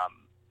 I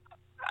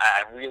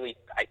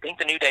think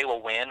the New Day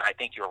will win. I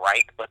think you're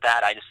right with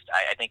that. I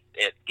think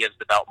it gives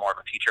the belt more of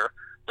a future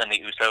than the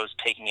Usos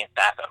taking it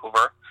back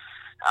over.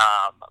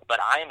 But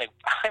I'm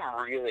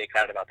really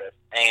excited about this.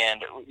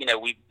 And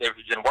there's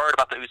been word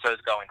about the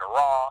Usos going to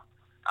Raw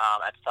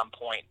at some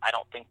point. I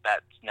don't think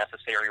that's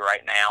necessary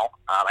right now.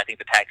 I think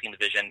the tag team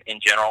division in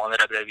general in the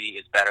WWE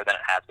is better than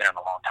it has been in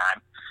a long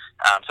time.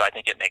 So I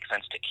think it makes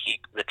sense to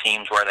keep the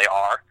teams where they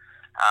are.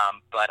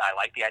 But I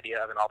like the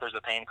idea of an Authors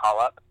of Pain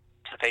call-up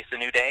to face the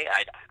New Day.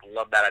 I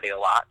love that idea a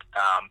lot.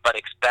 But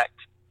expect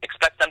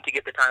them to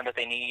get the time that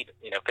they need,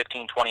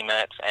 15, 20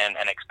 minutes, and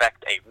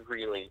expect a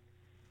really,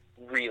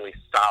 really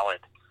solid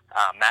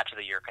match of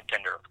the year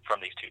contender from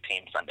these two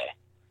teams Sunday.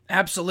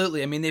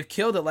 Absolutely. I mean, they've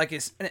killed it, like I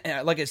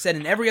said,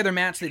 in every other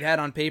match they've had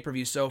on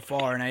pay-per-view so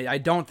far, and I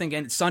don't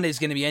think Sunday's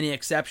going to be any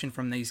exception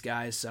from these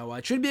guys. So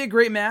it should be a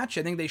great match.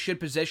 I think they should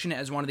position it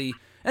as one of the,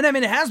 and I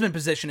mean, it has been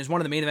positioned as one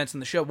of the main events on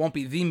the show. It won't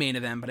be the main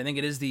event, but I think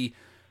it is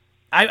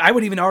I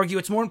would even argue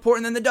it's more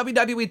important than the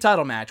WWE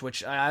title match,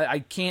 which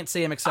I can't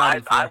say I'm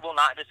excited for. I will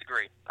not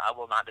disagree. I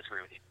will not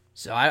disagree with you.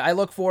 So I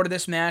look forward to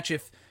this match.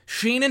 If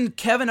Shane and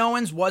Kevin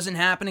Owens wasn't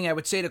happening, I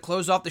would say to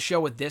close off the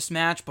show with this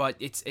match, but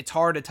it's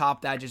hard to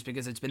top that just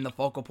because it's been the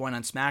focal point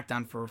on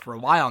SmackDown for a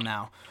while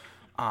now.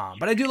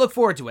 But I do look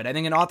forward to it. I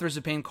think an Authors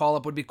of Pain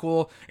call-up would be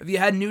cool. If you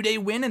had New Day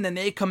win and then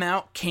they come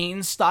out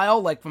Kane style,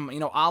 like from, a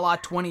la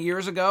 20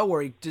 years ago,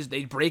 where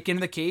they break into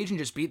the cage and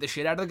just beat the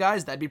shit out of the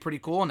guys, that'd be pretty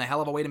cool and a hell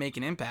of a way to make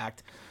an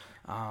impact.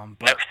 No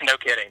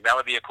kidding. That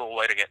would be a cool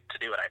way to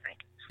do it, I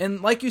think.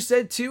 And like you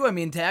said, too, I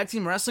mean, tag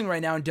team wrestling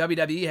right now in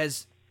WWE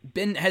has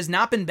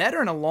not been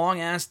better in a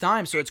long-ass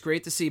time, so it's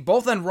great to see,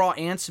 both on Raw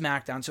and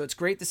SmackDown, so it's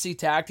great to see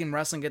tag team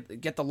wrestling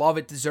get the love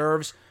it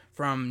deserves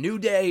from New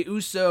Day,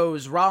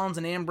 Usos, Rollins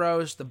and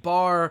Ambrose, The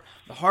Bar,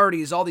 the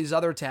Hardys, all these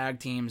other tag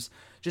teams.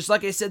 Just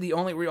like I said, the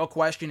only real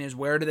question is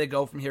where do they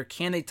go from here?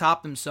 Can they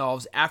top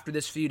themselves after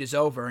this feud is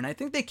over? And I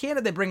think they can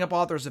if they bring up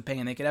Authors of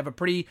Pain. They could have a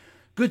pretty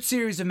good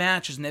series of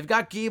matches, and they've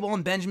got Gable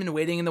and Benjamin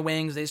waiting in the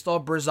wings. They still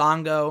have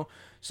Breezango.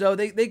 So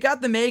they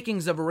got the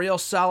makings of a real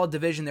solid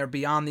division there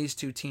beyond these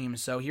two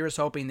teams. So here's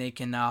hoping they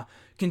can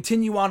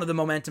continue on to the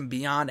momentum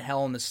beyond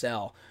Hell in the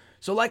Cell.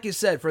 So like you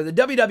said, for the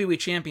WWE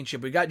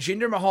Championship, we got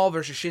Jinder Mahal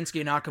versus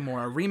Shinsuke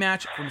Nakamura, a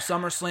rematch from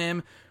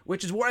SummerSlam,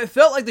 which is where I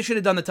felt like they should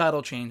have done the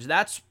title change.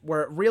 That's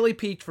where it really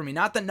peaked for me.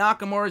 Not that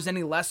Nakamura is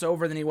any less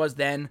over than he was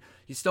then.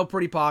 He's still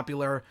pretty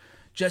popular.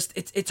 Just,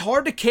 it's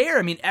hard to care.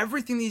 I mean,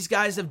 everything these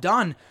guys have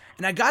done.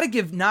 And I gotta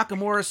give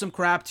Nakamura some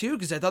crap too,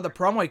 because I thought the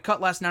promo he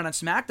cut last night on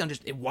SmackDown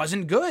it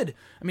wasn't good.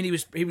 I mean,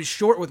 he was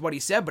short with what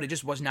he said, but it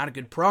just was not a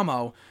good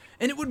promo.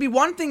 And it would be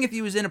one thing if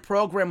he was in a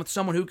program with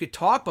someone who could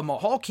talk, but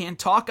Mahal can't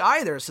talk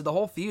either, so the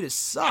whole feud has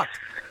sucked.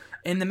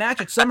 And the match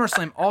at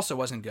SummerSlam also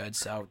wasn't good.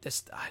 So,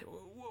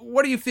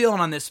 what are you feeling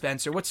on this,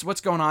 Spencer?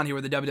 What's going on here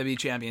with the WWE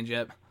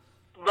Championship?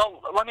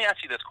 Well, let me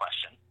ask you this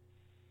question: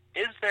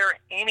 is there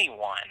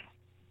anyone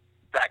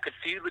that could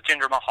feud with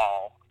Jinder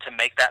Mahal to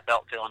make that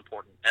belt feel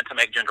important and to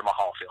make Jinder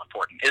Mahal feel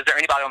important? Is there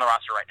anybody on the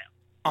roster right now?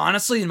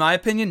 Honestly, in my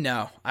opinion,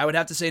 no. I would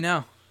have to say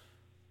no.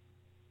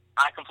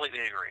 I completely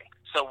agree.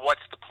 So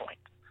what's the point?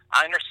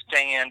 I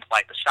understand,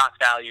 the shock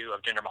value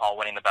of Jinder Mahal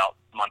winning the belt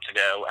months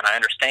ago, and I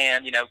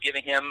understand,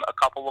 giving him a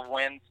couple of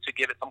wins to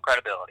give it some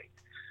credibility.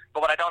 But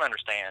what I don't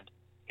understand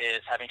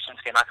is having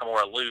Shinsuke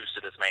Nakamura lose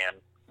to this man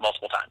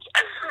multiple times.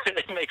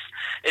 It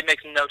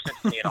makes no sense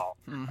to me at all.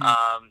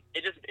 Mm-hmm.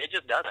 It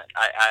just doesn't.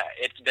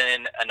 It's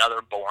been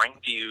another boring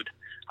feud,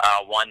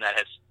 one that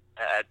has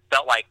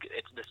felt like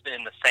it's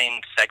been the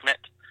same segment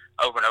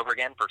over and over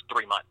again for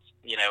 3 months.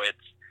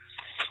 It's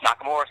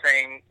Nakamura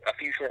saying a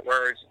few short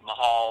words,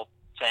 Mahal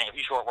saying a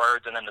few short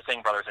words, and then the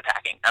Singh brothers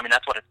attacking. I mean,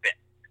 that's what it's been.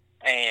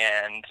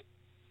 And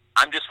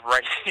I'm just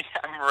ready.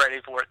 I'm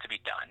ready for it to be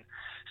done.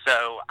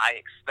 So I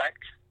expect,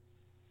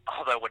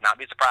 although I would not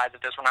be surprised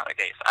if this were not the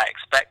case, I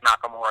expect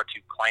Nakamura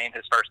to claim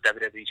his first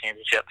WWE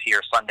Championship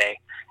here Sunday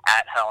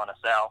at Hell in a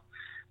Cell.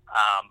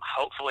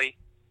 Hopefully,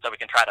 so we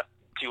can try to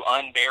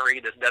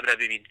unbury this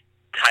WWE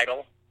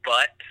title.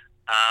 But,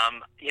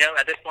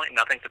 at this point,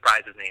 nothing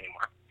surprises me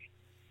anymore.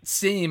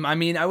 Same. I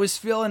mean, I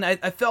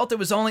felt it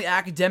was only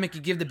academic to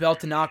give the belt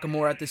to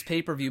Nakamura at this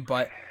pay-per-view,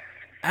 but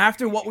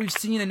after what we've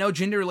seen, I know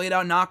Jinder laid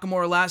out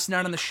Nakamura last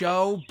night on the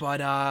show, but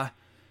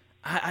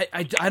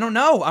I don't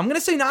know. I'm going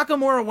to say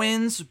Nakamura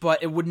wins,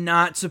 but it would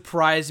not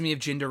surprise me if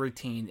Jinder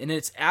retained. And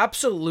it's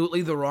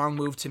absolutely the wrong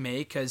move to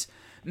make, because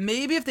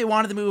maybe if they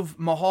wanted to move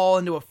Mahal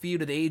into a feud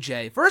with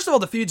AJ, first of all,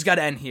 the feud's got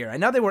to end here. I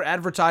know they were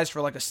advertised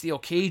for like a steel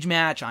cage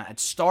match at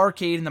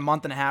Starrcade in a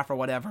month and a half or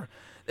whatever.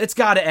 It's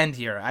got to end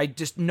here.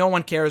 No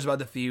one cares about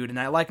the feud, and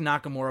I like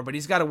Nakamura, but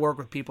he's got to work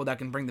with people that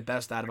can bring the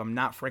best out of him,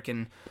 not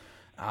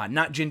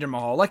Jinder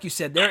Mahal. Like you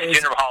said,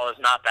 Jinder Mahal is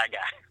not that guy.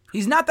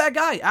 He's not that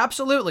guy.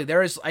 Absolutely.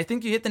 I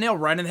think you hit the nail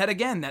right on the head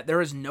again, that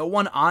there is no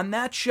one on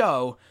that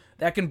show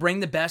that can bring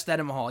the best out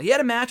of Mahal. He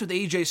had a match with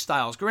AJ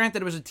Styles.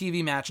 Granted, it was a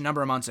TV match a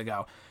number of months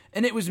ago,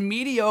 and it was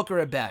mediocre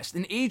at best.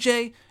 And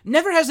AJ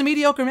never has a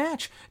mediocre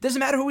match. Doesn't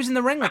matter who he's in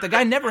the ring with. The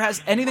guy never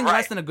has anything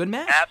less than a good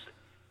match.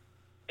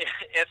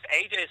 If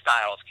AJ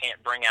Styles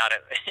can't bring out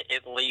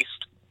at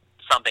least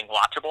something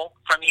watchable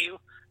from you,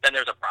 then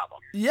there's a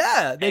problem.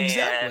 Yeah,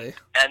 exactly.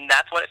 And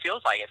that's what it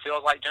feels like. It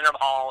feels like Jinder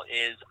Mahal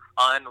is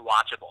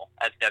unwatchable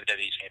as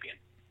WWE champion.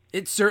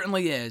 It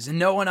certainly is. And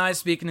Noah and I,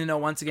 speaking to Noah,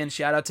 once again,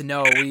 shout out to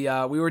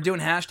Noah. We were doing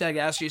hashtag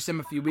AskJSim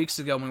a few weeks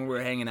ago when we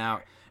were hanging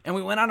out, and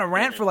we went on a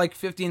rant for like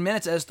 15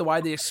 minutes as to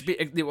why the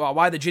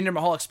Jinder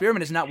Mahal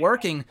experiment is not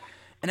working.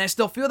 And I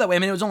still feel that way. I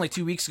mean, it was only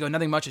 2 weeks ago.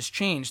 Nothing much has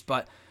changed,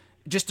 but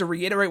just to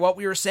reiterate what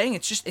we were saying,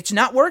 it's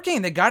not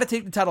working. They got to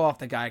take the title off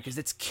the guy because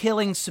it's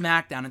killing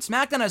SmackDown. And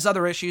SmackDown has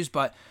other issues,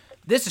 but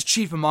this is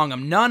chief among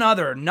them.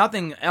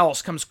 Nothing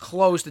else comes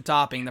close to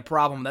topping the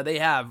problem that they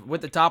have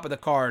with the top of the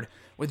card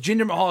with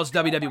Jinder Mahal as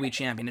WWE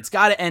champion. It's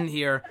got to end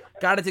here.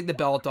 Got to take the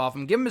belt off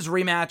him. Give him his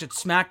rematch at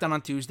SmackDown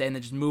on Tuesday and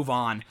then just move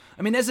on.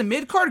 I mean, as a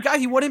mid-card guy,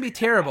 he wouldn't be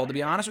terrible, to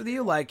be honest with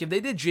you. Like, if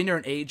they did Jinder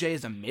and AJ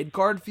as a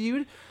mid-card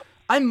feud,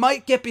 I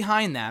might get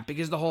behind that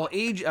because the whole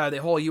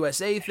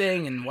USA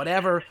thing and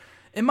whatever,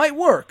 it might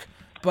work.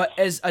 But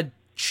as a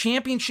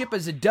championship,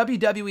 as a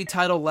WWE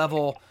title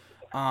level,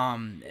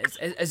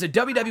 as a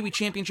WWE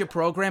championship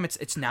program,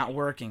 it's not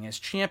working. As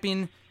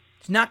champion,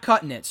 it's not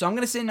cutting it. So I'm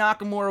going to say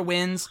Nakamura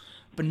wins.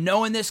 But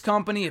knowing this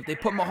company, if they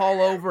put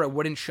Mahal over, it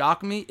wouldn't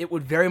shock me. It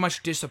would very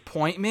much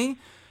disappoint me.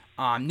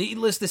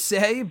 Needless to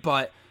say,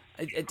 but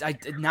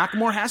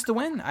Nakamura has to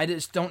win. I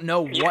just don't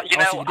know what else you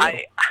can do.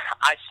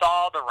 I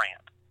saw the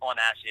rant on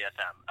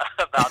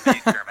AskJSM about the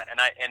experiment,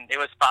 and it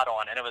was spot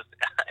on, and it was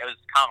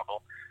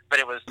comical, but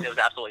it was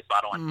absolutely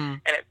spot on. Mm-hmm.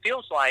 And it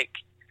feels like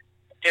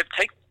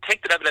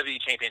take the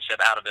WWE Championship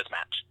out of this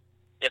match.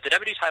 If the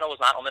WWE title was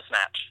not on this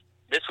match,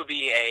 this would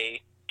be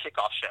a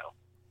kickoff show,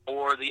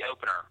 or the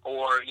opener,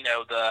 or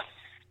the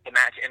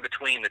match in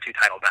between the two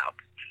title bouts.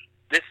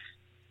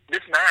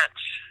 This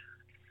match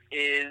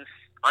is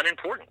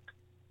unimportant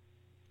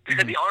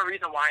because the only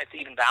reason why it's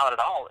even valid at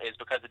all is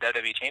because the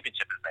WWE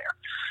Championship is there.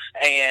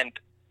 And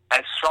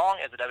as strong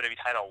as the WWE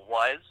title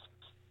was,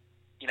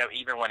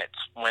 even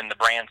when the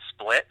brand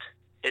split,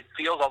 it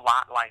feels a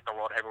lot like the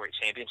World Heavyweight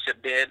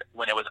Championship did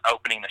when it was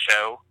opening the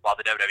show while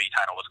the WWE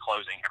title was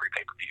closing every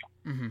pay-per-view.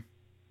 Mm-hmm.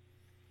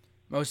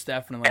 Most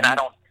definitely. And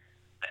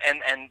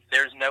and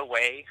there's no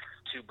way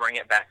to bring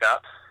it back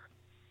up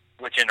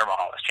with Jinder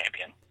Mahal as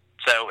champion.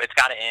 So it's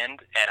got to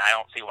end, and I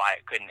don't see why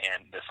it couldn't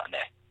end this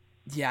Sunday.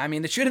 Yeah, I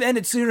mean, it should have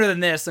ended sooner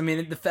than this. I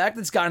mean, the fact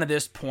that it's gotten to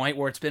this point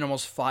where it's been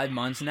almost 5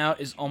 months now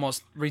is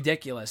almost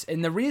ridiculous.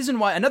 And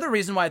another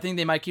reason why I think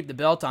they might keep the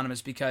belt on him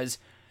is because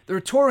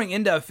they're touring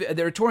India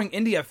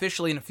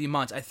officially in a few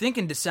months. I think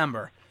in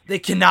December. They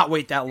cannot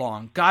wait that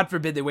long. God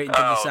forbid they wait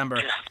until December.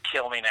 Just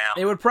kill me now.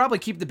 They would probably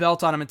keep the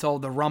belt on him until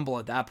the Rumble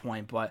at that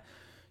point. But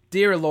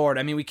dear Lord,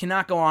 I mean, we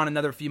cannot go on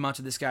another few months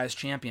with this guy as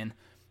champion.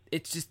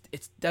 It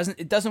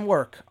doesn't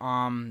work.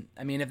 I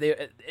mean,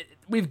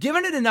 we've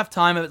given it enough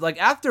time.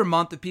 Like after a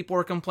month, if people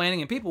were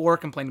complaining, and people were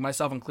complaining,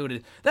 myself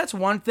included. That's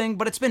one thing,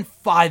 but it's been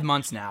 5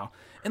 months now.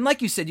 And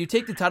like you said, you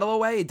take the title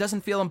away, it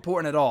doesn't feel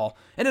important at all,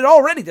 and it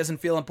already doesn't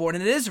feel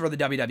important. It is for the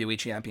WWE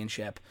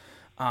Championship.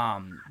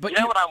 But you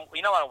know what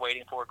I'm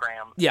waiting for,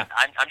 Graham? Yeah.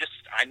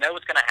 I know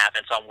what's going to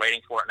happen, so I'm waiting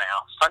for it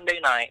now.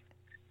 Sunday night,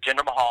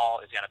 Jinder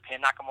Mahal is going to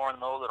pin Nakamura in the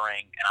middle of the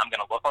ring, and I'm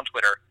going to look on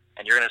Twitter,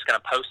 and you're just going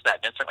to post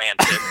that Vince McMahon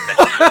that you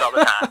post all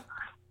the time.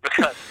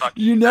 Because I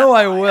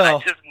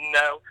will.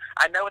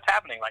 I know what's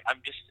happening. Like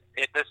this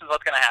is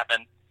what's going to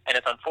happen, and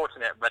it's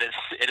unfortunate, but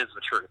it is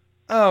the truth.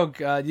 Oh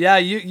God, yeah,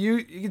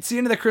 you can see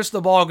into the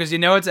crystal ball because you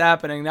know what's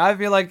happening. Now I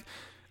feel like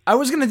I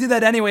was going to do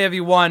that anyway if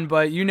you won,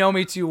 but you know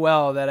me too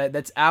well that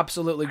that's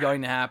absolutely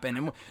going to happen.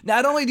 And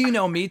not only do you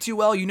know me too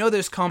well, you know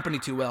this company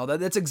too well.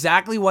 That's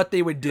exactly what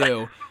they would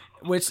do.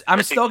 Which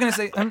I'm still going to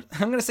say, I'm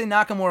going to say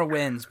Nakamura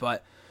wins,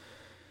 but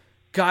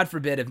God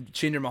forbid if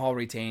Jinder Mahal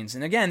retains.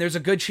 And again, there's a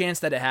good chance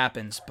that it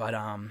happens, but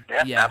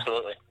yeah,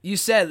 absolutely. You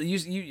said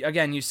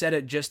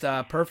it just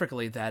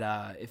perfectly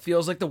that it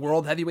feels like the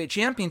World Heavyweight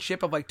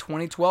Championship of like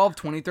 2012,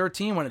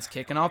 2013 when it's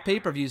kicking off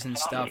pay-per-views and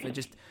stuff.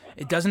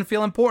 It doesn't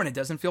feel important. It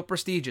doesn't feel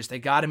prestigious. They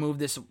got to move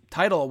this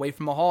title away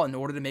from Mahal in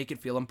order to make it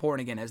feel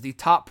important again as the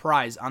top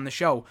prize on the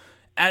show,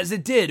 as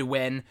it did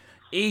when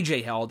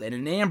AJ held it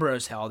and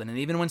Ambrose held it, and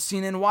even when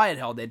Cena and Wyatt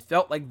held it. It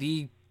felt like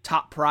the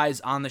top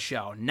prize on the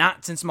show.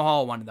 Not since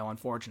Mahal won it, though,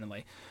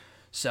 unfortunately.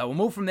 So we'll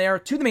move from there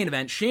to the main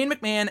event. Shane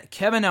McMahon,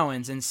 Kevin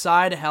Owens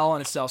inside Hell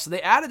in a Cell. So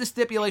they added the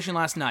stipulation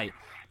last night.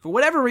 For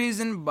whatever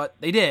reason, but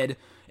they did.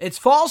 It's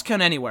Falls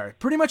Count Anywhere,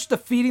 pretty much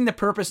defeating the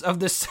purpose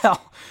of the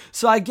cell.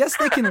 So I guess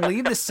they can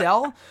leave the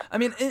cell. I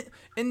mean,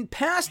 in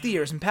past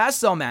years, in past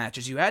cell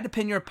matches, you had to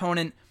pin your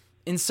opponent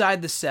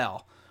inside the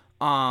cell.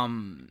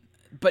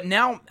 But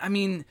now, I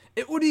mean,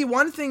 it would be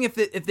one thing if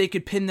they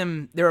could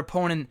pin their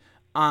opponent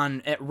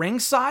at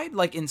ringside,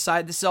 like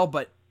inside the cell,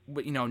 but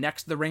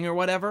next to the ring or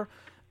whatever,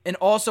 and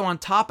also on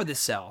top of the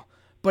cell.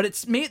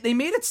 But they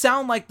made it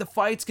sound like the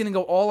fight's going to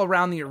go all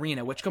around the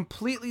arena, which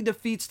completely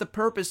defeats the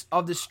purpose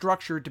of the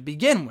structure to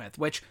begin with,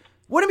 which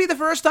wouldn't be the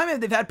first time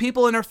they've had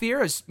people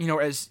interfere as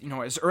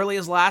early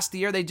as last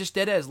year. They just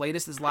did it as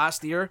latest as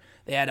last year.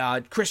 They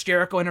had Chris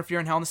Jericho interfere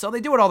in Hell in a Cell. They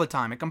do it all the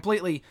time. It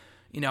completely,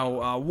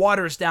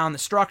 waters down the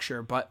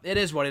structure, but it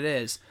is what it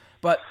is.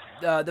 But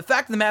the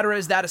fact of the matter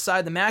is that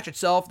aside, the match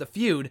itself, the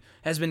feud,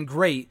 has been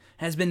great,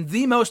 has been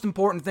the most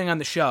important thing on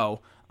the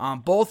show.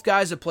 Both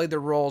guys have played their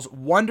roles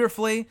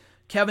wonderfully.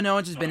 Kevin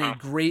Owens has been a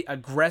great,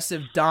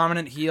 aggressive,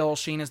 dominant heel.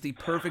 Shane is the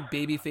perfect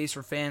babyface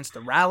for fans to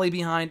rally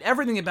behind.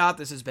 Everything about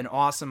this has been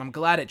awesome. I'm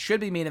glad it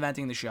should be main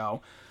eventing the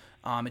show.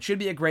 It should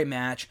be a great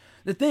match.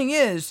 The thing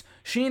is,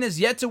 Shane has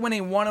yet to win a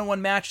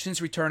one-on-one match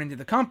since returning to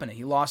the company.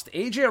 He lost to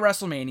AJ at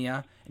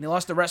WrestleMania, and he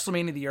lost to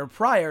WrestleMania the year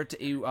prior to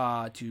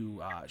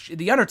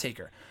The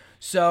Undertaker.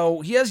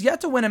 So he has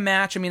yet to win a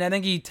match. I mean, I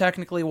think he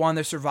technically won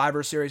the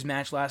Survivor Series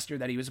match last year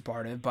that he was a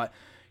part of, but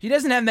he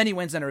doesn't have many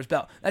wins under his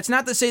belt. That's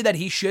not to say that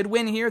he should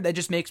win here. That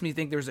just makes me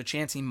think there's a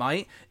chance he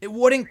might. It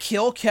wouldn't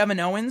kill Kevin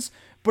Owens,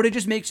 but it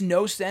just makes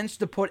no sense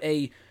to put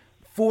a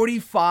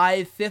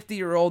 45,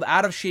 50-year-old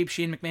out-of-shape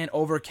Shane McMahon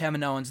over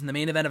Kevin Owens in the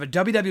main event of a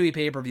WWE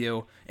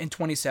pay-per-view in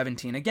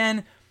 2017.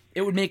 Again,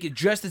 it would make it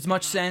just as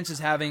much sense as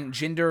having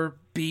Jinder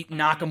beat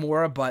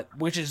Nakamura,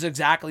 which is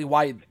exactly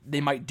why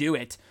they might do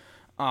it.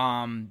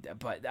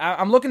 But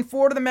I'm looking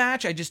forward to the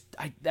match.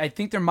 I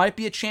think there might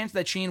be a chance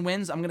that Shane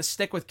wins. I'm going to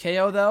stick with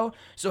KO, though.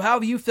 So how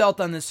have you felt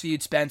on this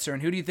feud, Spencer,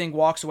 and who do you think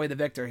walks away the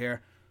victor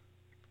here?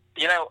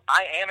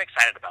 I am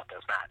excited about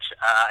this match.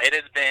 It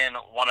has been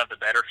one of the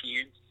better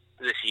feuds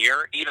this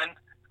year, even.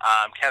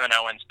 Kevin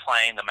Owens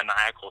playing the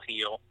maniacal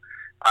heel.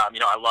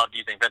 I loved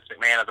using Vince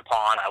McMahon as a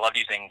pawn. I loved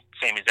using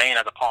Sami Zayn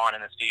as a pawn in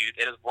this feud.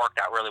 It has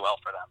worked out really well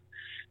for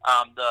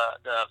them.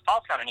 The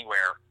Falls Count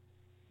Anywhere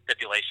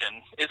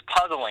stipulation is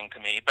puzzling to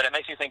me, but it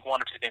makes me think one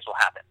or two things will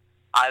happen.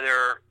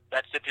 Either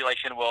that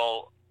stipulation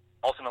will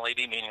ultimately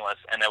be meaningless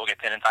and they will get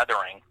pinned inside the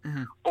ring,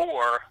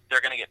 or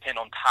they're going to get pinned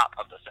on top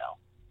of the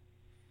cell.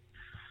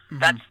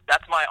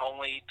 That's my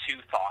only two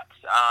thoughts.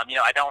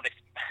 I don't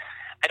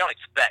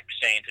expect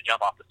Shane to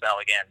jump off the cell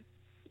again.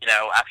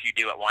 After you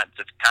do it once,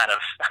 it's kind of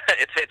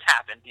it's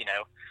happened.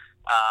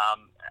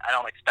 I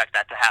don't expect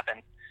that to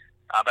happen,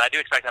 but I do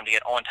expect them to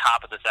get on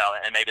top of the cell,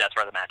 and maybe that's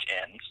where the match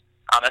ends.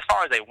 As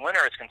far as a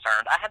winner is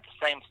concerned, I had the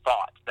same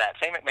thought that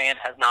Shane McMahon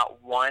has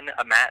not won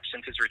a match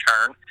since his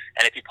return,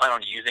 and if you plan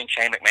on using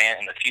Shane McMahon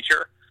in the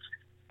future,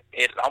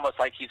 it's almost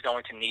like he's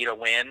going to need a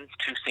win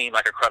to seem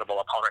like a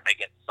credible opponent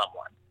against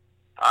someone.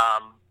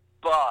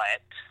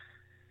 But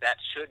that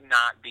should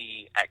not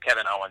be at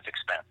Kevin Owens'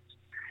 expense.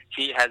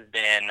 He has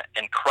been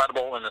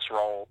incredible in this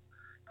role.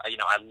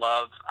 I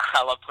love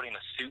putting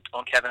a suit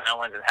on Kevin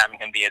Owens and having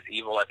him be as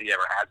evil as he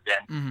ever has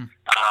been.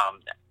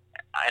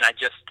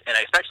 And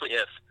especially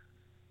if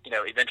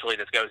eventually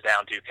this goes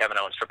down to Kevin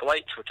Owens Triple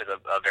H, which is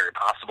a very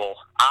possible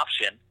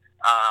option.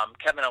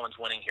 Kevin Owens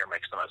winning here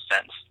makes the most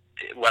sense,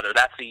 whether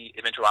that's the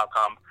eventual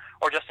outcome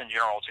or just in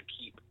general to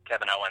keep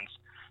Kevin Owens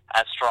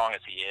as strong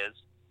as he is.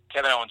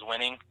 Kevin Owens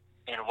winning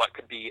in what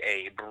could be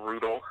a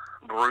brutal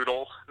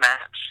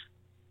match,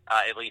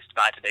 at least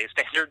by today's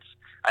standards,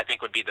 I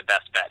think would be the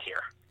best bet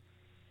here.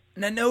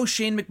 And I know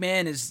Shane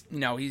McMahon is,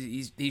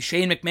 he's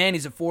Shane McMahon.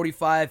 He's a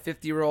 45,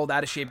 50-year-old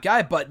out-of-shape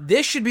guy, but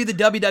this should be the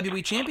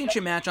WWE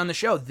Championship match on the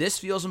show. This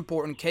feels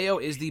important. KO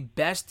is the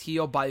best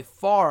heel by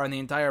far on the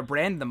entire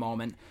brand at the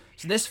moment.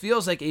 So this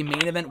feels like a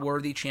main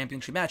event-worthy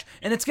championship match.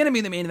 And it's going to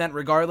be the main event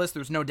regardless.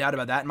 There's no doubt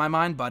about that in my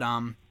mind, but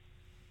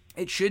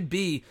it should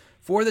be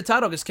for the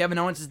title because Kevin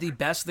Owens is the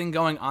best thing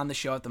going on the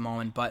show at the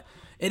moment, but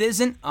it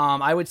isn't.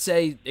 I would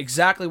say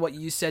exactly what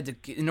you said.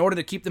 In order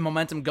to keep the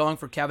momentum going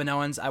for Kevin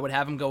Owens, I would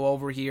have him go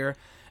over here.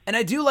 And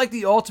I do like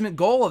the ultimate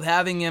goal of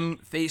having him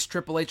face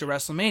Triple H at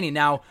WrestleMania.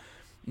 Now,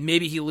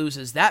 maybe he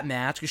loses that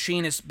match because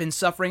Shane has been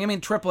suffering. I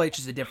mean, Triple H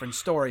is a different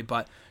story,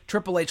 but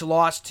Triple H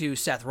lost to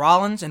Seth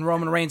Rollins and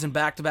Roman Reigns in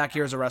back-to-back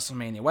years of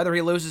WrestleMania. Whether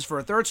he loses for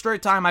a third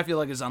straight time, I feel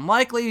like is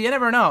unlikely. You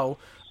never know.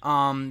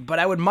 But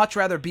I would much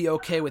rather be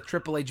okay with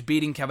Triple H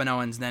beating Kevin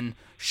Owens than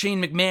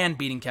Shane McMahon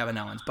beating Kevin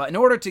Owens. But in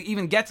order to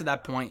even get to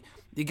that point,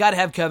 you got to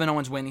have Kevin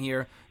Owens win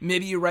here.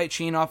 Maybe you write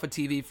Shane off of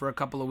TV for a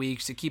couple of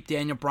weeks to keep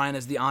Daniel Bryan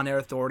as the on-air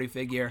authority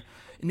figure.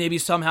 And maybe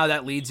somehow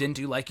that leads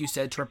into, like you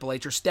said, Triple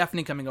H or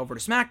Stephanie coming over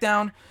to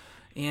SmackDown.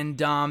 And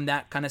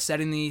that kind of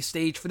setting the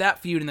stage for that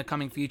feud in the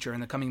coming future, in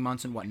the coming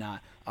months and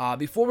whatnot.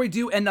 Before we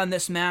do end on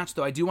this match,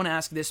 though, I do want to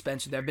ask this,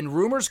 Spencer. There have been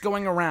rumors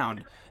going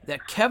around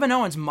that Kevin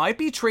Owens might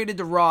be traded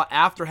to Raw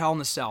after Hell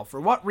in a Cell.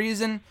 For what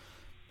reason?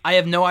 I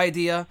have no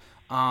idea.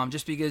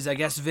 Just because I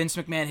guess Vince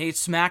McMahon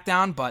hates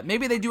SmackDown, but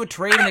maybe they do a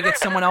trade and they get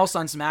someone else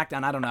on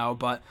SmackDown. I don't know,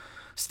 but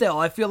still,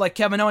 I feel like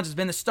Kevin Owens has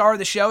been the star of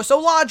the show, so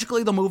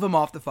logically they'll move him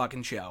off the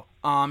fucking show.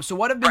 So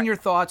what have been your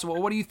thoughts?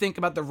 What do you think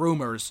about the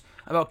rumors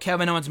about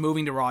Kevin Owens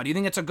moving to Raw? Do you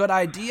think it's a good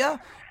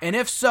idea? And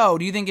if so,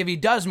 do you think if he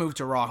does move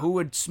to Raw, who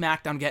would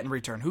SmackDown get in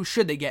return? Who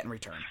should they get in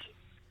return?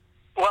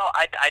 Well,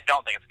 I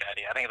don't think it's a good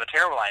idea. I think it's a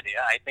terrible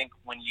idea. I think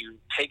when you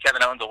take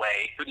Kevin Owens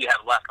away, who do you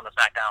have left on the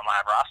SmackDown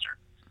Live roster?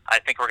 I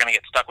think we're going to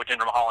get stuck with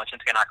Jinder Mahal and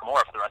Shinsuke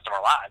Nakamura for the rest of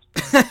our lives.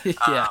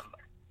 Yeah.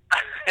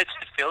 It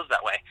just feels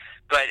that way.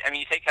 But, I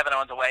mean, you take Kevin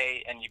Owens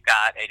away, and you've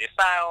got AJ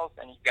Styles,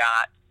 and you've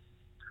got,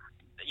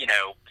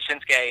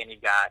 Shinsuke, and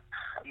you've got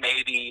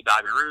maybe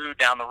Bobby Roode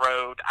down the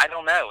road. I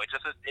don't know. It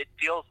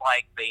feels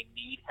like they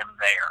need him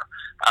there.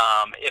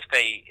 If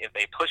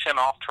they push him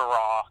off to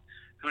Raw,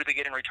 who do they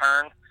get in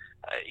return?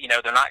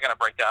 They're not going to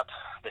break up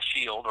the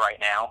Shield right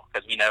now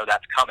because we know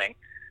that's coming.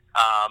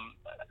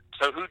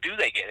 So who do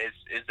they get?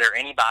 Is there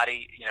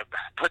anybody,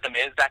 put The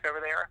Miz back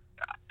over there?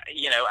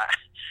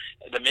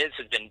 The Miz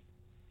has been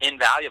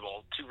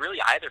invaluable to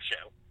really either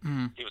show.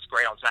 Mm-hmm. He was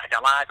great on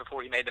SmackDown Live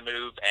before he made the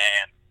move,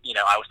 and,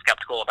 I was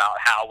skeptical about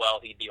how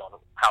well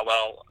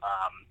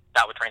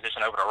that would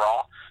transition over to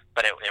Raw,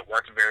 but it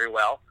worked very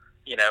well.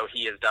 He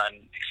has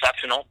done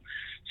exceptional.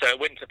 So it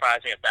wouldn't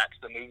surprise me if that's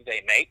the move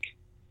they make.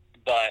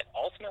 But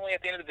ultimately,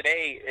 at the end of the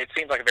day, it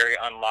seems like a very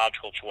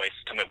unlogical choice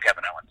to move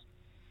Kevin Owens.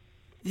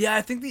 Yeah,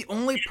 I think the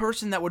only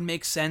person that would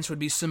make sense would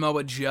be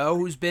Samoa Joe,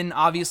 who's been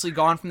obviously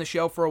gone from the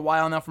show for a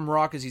while now from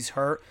Raw because he's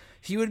hurt.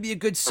 He would be a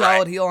good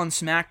solid heel on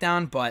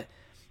SmackDown, but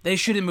they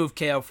shouldn't move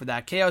KO for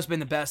that. KO's been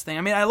the best thing.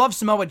 I mean, I love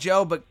Samoa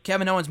Joe, but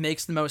Kevin Owens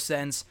makes the most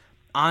sense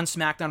on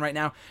SmackDown right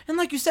now. And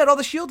like you said, all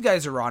the Shield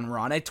guys are on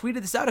Raw. And I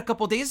tweeted this out a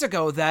couple days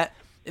ago that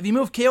if you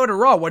move KO to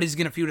Raw, what is he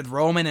going to feud with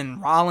Roman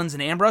and Rollins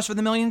and Ambrose for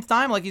the millionth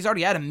time? Like, he's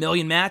already had 1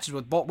 million matches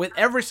with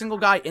every single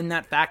guy in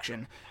that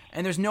faction.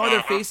 And there's no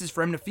other faces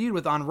for him to feud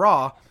with on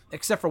Raw,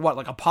 except for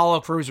like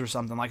Apollo Crews or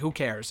something. Like, who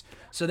cares?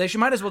 So they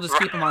might as well just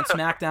keep him on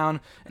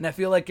SmackDown. And I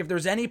feel like if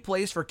there's any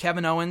place for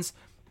Kevin Owens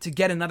to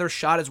get another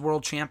shot as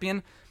world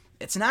champion,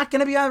 it's not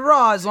going to be on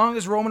Raw. As long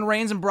as Roman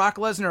Reigns and Brock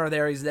Lesnar are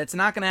there, that's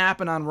not going to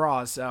happen on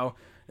Raw. So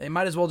they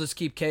might as well just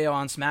keep KO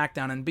on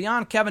SmackDown. And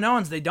beyond Kevin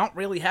Owens, they don't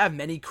really have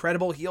many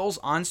credible heels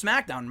on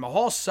SmackDown.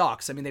 Mahal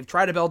sucks. I mean, they've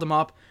tried to build him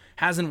up.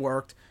 Hasn't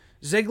worked.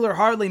 Ziggler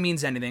hardly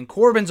means anything.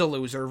 Corbin's a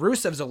loser.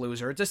 Rusev's a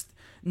loser.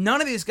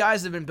 None of these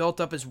guys have been built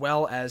up as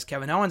well as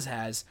Kevin Owens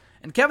has.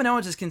 And Kevin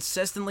Owens has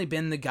consistently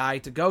been the guy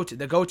to go to,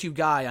 the go-to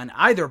guy on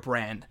either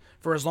brand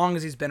for as long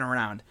as he's been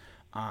around.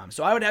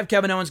 So I would have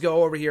Kevin Owens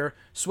go over here.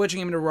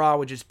 Switching him to Raw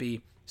would just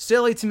be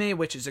silly to me,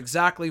 which is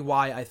exactly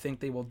why I think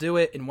they will do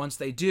it. And once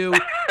they do,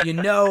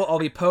 I'll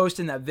be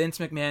posting that Vince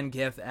McMahon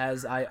gif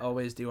as I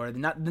always do, or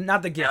not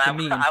the gif, the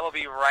meme. I will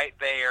be right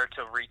there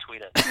to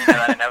retweet it.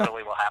 That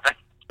inevitably will happen.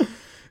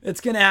 It's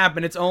going to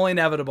happen. It's only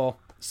inevitable.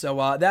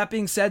 So that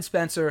being said,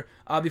 Spencer,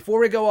 before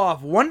we go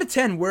off, 1 to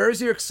 10, where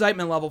is your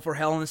excitement level for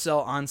Hell in a Cell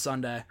on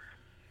Sunday?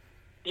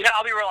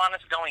 I'll be real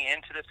honest. Going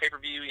into this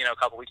pay-per-view, a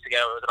couple weeks ago,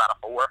 it was about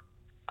a 4.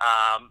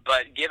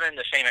 But given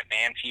the Shane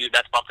McMahon feud,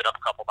 that's bumped it up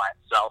a couple by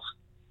itself.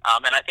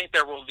 And I think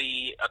there will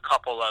be a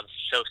couple of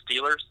show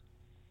stealers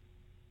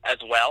as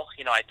well.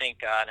 I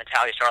think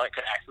Natalya Charlotte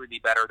could actually be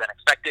better than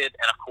expected.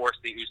 And, of course,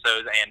 the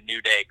Usos and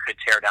New Day could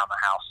tear down the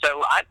house.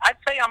 So I'd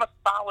say I'm a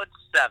solid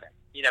 7.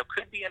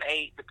 Could be an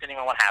 8 depending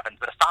on what happens,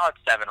 but a solid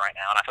 7 right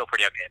now, and I feel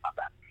pretty okay about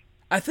that.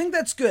 I think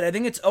that's good. I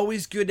think it's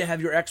always good to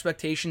have your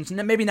expectations,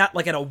 maybe not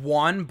like at a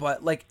 1,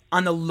 but like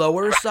on the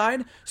lower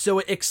side, so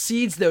it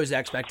exceeds those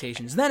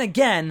expectations. Then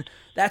again,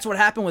 that's what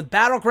happened with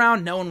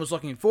Battleground. No one was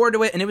looking forward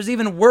to it, and it was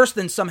even worse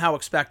than somehow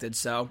expected.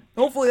 So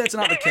hopefully that's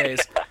not the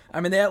case.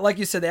 I mean, like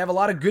you said, they have a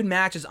lot of good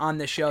matches on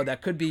this show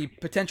that could be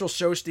potential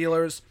show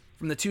stealers,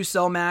 from the 2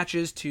 cell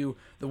matches to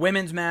the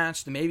women's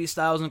match to maybe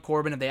Styles and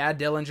Corbin if they add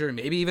Dillinger,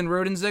 maybe even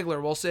Roode and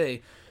Ziggler. We'll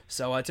see.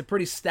 So it's a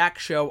pretty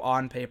stacked show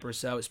on paper.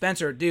 So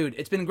Spencer, dude,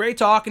 it's been great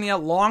talking to you.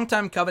 Long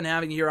time coming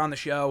having you here on the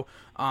show.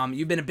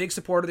 You've been a big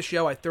supporter of the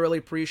show. I thoroughly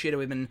appreciate it.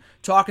 We've been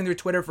talking through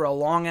Twitter for a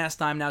long-ass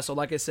time now. So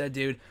like I said,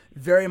 dude,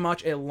 very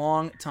much a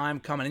long time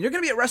coming. And you're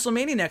going to be at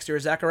WrestleMania next year.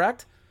 Is that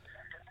correct?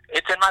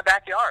 It's in my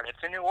backyard. It's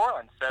in New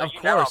Orleans. So of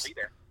course. I'll be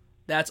there.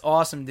 That's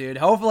awesome, dude.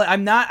 Hopefully, I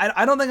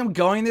don't think I'm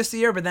going this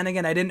year, but then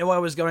again, I didn't know I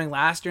was going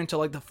last year until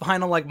like the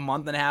final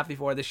month and a half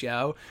before the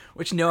show,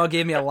 which Noah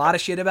gave me a lot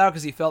of shit about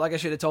because he felt like I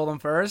should have told him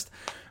first.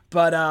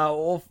 But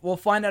we'll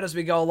find out as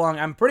we go along.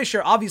 I'm pretty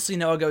sure, obviously,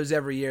 Noah goes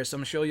every year, so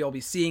I'm sure you'll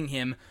be seeing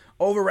him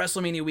over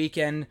WrestleMania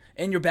weekend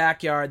in your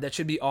backyard. That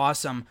should be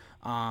awesome.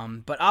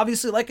 But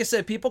obviously, like I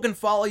said, people can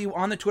follow you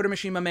on the Twitter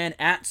machine, my man,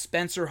 at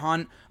Spencer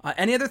Hunt.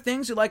 Any other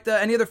things you'd like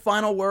any other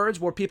final words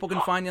where people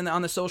can find you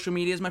on the social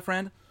medias, my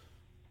friend?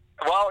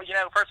 Well,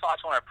 first of all, I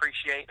just want to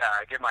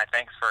give my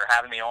thanks for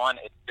having me on.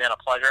 It's been a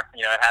pleasure.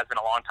 It has been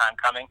a long time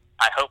coming.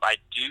 I hope I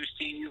do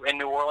see you in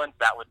New Orleans.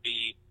 That would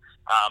be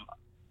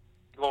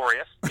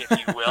glorious, if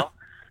you will.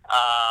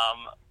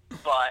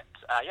 But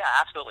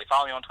absolutely.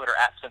 Follow me on Twitter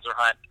at Spencer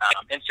Hunt,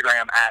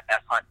 Instagram at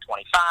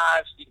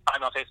FHunt25. You can find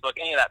me on Facebook,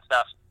 any of that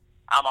stuff.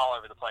 I'm all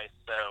over the place.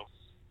 So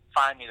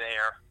find me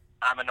there.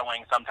 I'm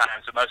annoying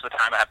sometimes, but most of the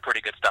time I have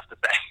pretty good stuff to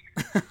say.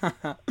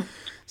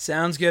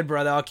 Sounds good,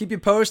 brother. I'll keep you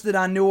posted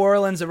on New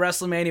Orleans at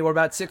WrestleMania. We're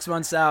about 6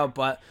 months out,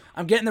 but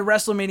I'm getting the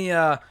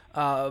WrestleMania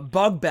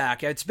bug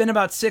back. It's been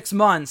about 6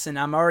 months, and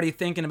I'm already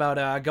thinking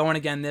about going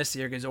again this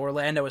year because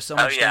Orlando is so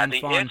much fun. The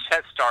itch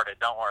has started.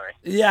 Don't worry.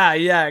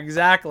 Yeah,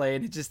 exactly.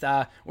 And it just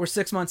we're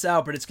 6 months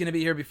out, but it's going to be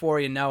here before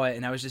you know it.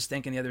 And I was just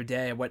thinking the other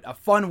day what a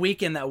fun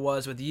weekend that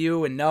was with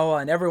you and Noah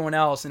and everyone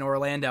else in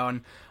Orlando,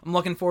 and I'm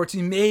looking forward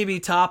to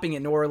maybe topping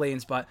it New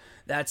Orleans, but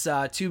that's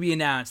to be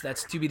announced.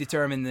 That's to be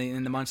determined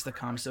in the months to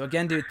come. So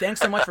again, dude,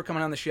 thanks so much for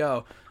coming on the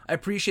show. I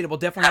appreciate it. We'll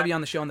definitely have you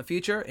on the show in the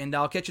future, and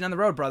I'll catch you on the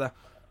road, brother.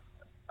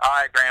 All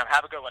right, Graham.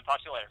 Have a good one. Talk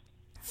to you later.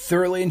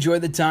 Thoroughly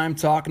enjoyed the time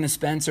talking to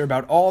Spencer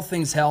about all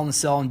things Hell in a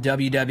Cell and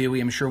WWE.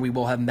 I'm sure we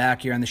will have him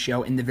back here on the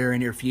show in the very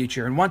near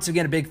future. And once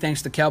again, a big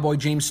thanks to Cowboy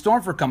James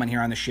Storm for coming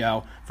here on the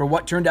show for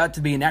what turned out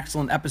to be an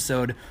excellent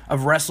episode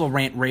of Wrestle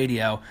Rant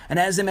Radio. And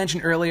as I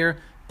mentioned earlier,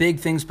 big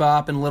things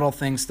pop and little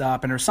things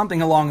stop, or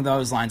something along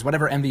those lines,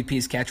 whatever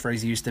MVP's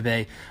catchphrase used to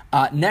be.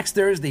 Next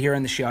Thursday here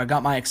on the show, I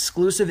got my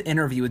exclusive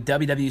interview with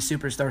WWE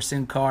superstar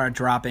Sin Cara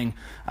dropping,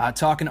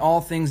 talking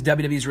all things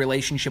WWE's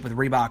relationship with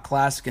Reebok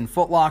Classic and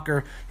Foot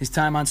Locker, his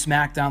time on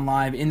SmackDown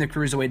Live in the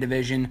Cruiserweight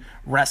division,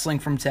 wrestling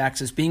from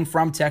Texas, being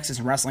from Texas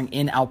and wrestling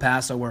in El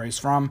Paso where he's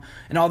from,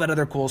 and all that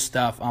other cool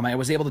stuff. I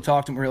was able to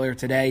talk to him earlier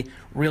today.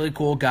 Really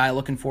cool guy.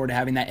 Looking forward to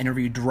having that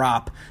interview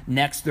drop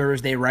next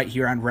Thursday right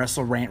here on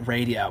Wrestle Rant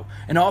Radio.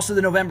 And also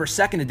the November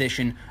 2nd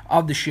edition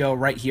of the show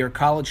right here,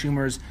 College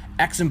Humor's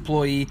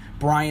ex-employee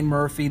Brian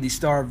Murphy, the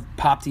star of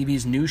Pop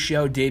TV's new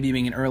show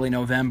debuting in early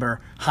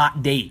November,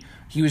 Hot Date.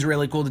 He was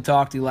really cool to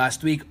talk to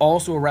last week.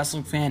 Also a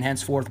wrestling fan,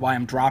 henceforth why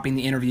I'm dropping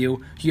the interview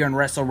here on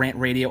Wrestle Rant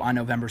Radio on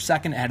November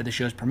 2nd ahead of the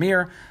show's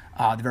premiere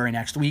the very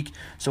next week.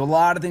 So a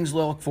lot of things to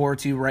look forward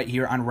to right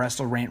here on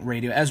Wrestle Rant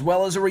Radio, as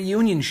well as a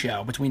reunion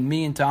show between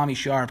me and Tommy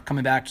Sharp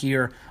coming back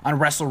here on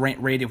Wrestle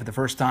Rant Radio for the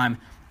first time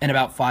in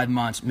about 5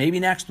 months. Maybe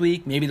next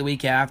week, maybe the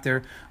week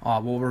after.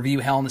 We'll review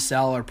Hell in a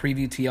Cell or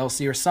preview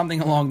TLC or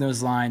something along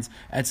those lines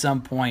at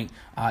some point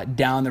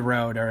down the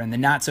road or in the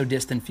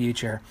not-so-distant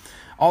future.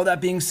 All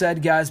that being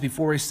said, guys,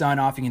 before we sign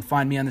off, you can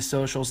find me on the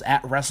socials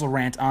at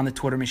WrestleRant on the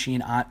Twitter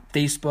machine, on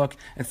Facebook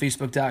at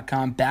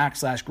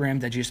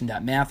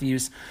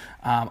facebook.com/Graham.Jason.Matthews.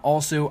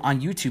 Also on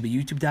YouTube at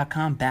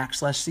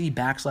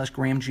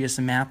youtube.com/C/Graham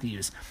Jason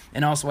Matthews.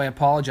 And also, I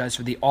apologize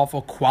for the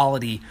awful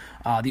quality,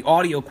 the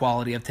audio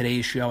quality of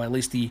today's show, at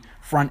least the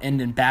front end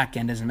and back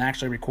end, as I'm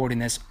actually recording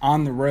this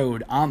on the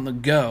road, on the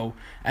go,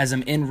 as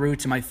I'm en route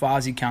to my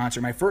Fozzy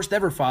concert, my first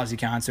ever Fozzy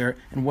concert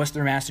in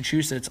Worcester,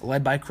 Massachusetts,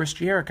 led by Chris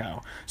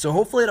Jericho. So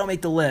hopefully I don't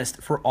make the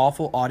list for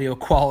awful audio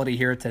quality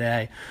here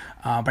today.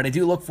 But I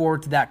do look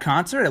forward to that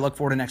concert. I look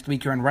forward to next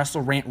week here on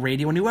Wrestle Rant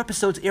Radio. New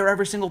episodes air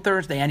every single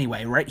Thursday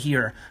anyway, right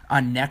here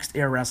on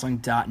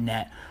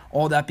nextairwrestling.net.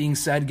 All that being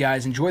said,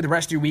 guys, enjoy the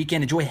rest of your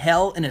weekend. Enjoy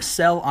Hell in a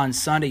Cell on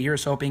Sunday.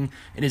 Here's hoping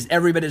it is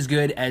every bit as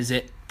good as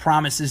it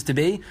promises to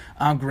be.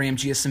 I'm Graham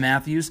Jason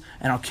Matthews,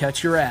 and I'll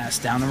catch your ass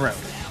down the road.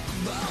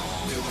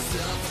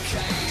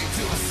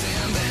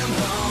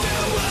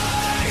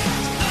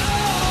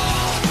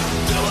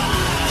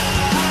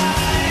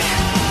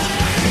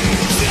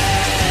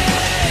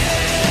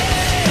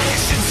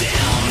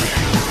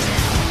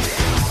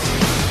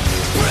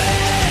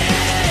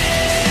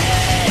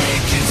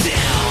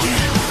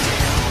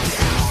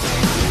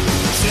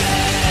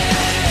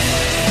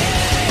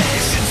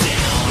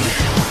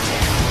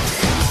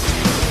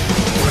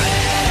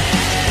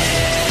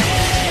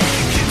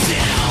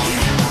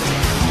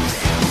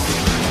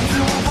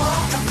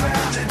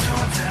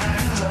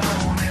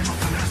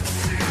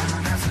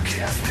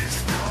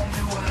 This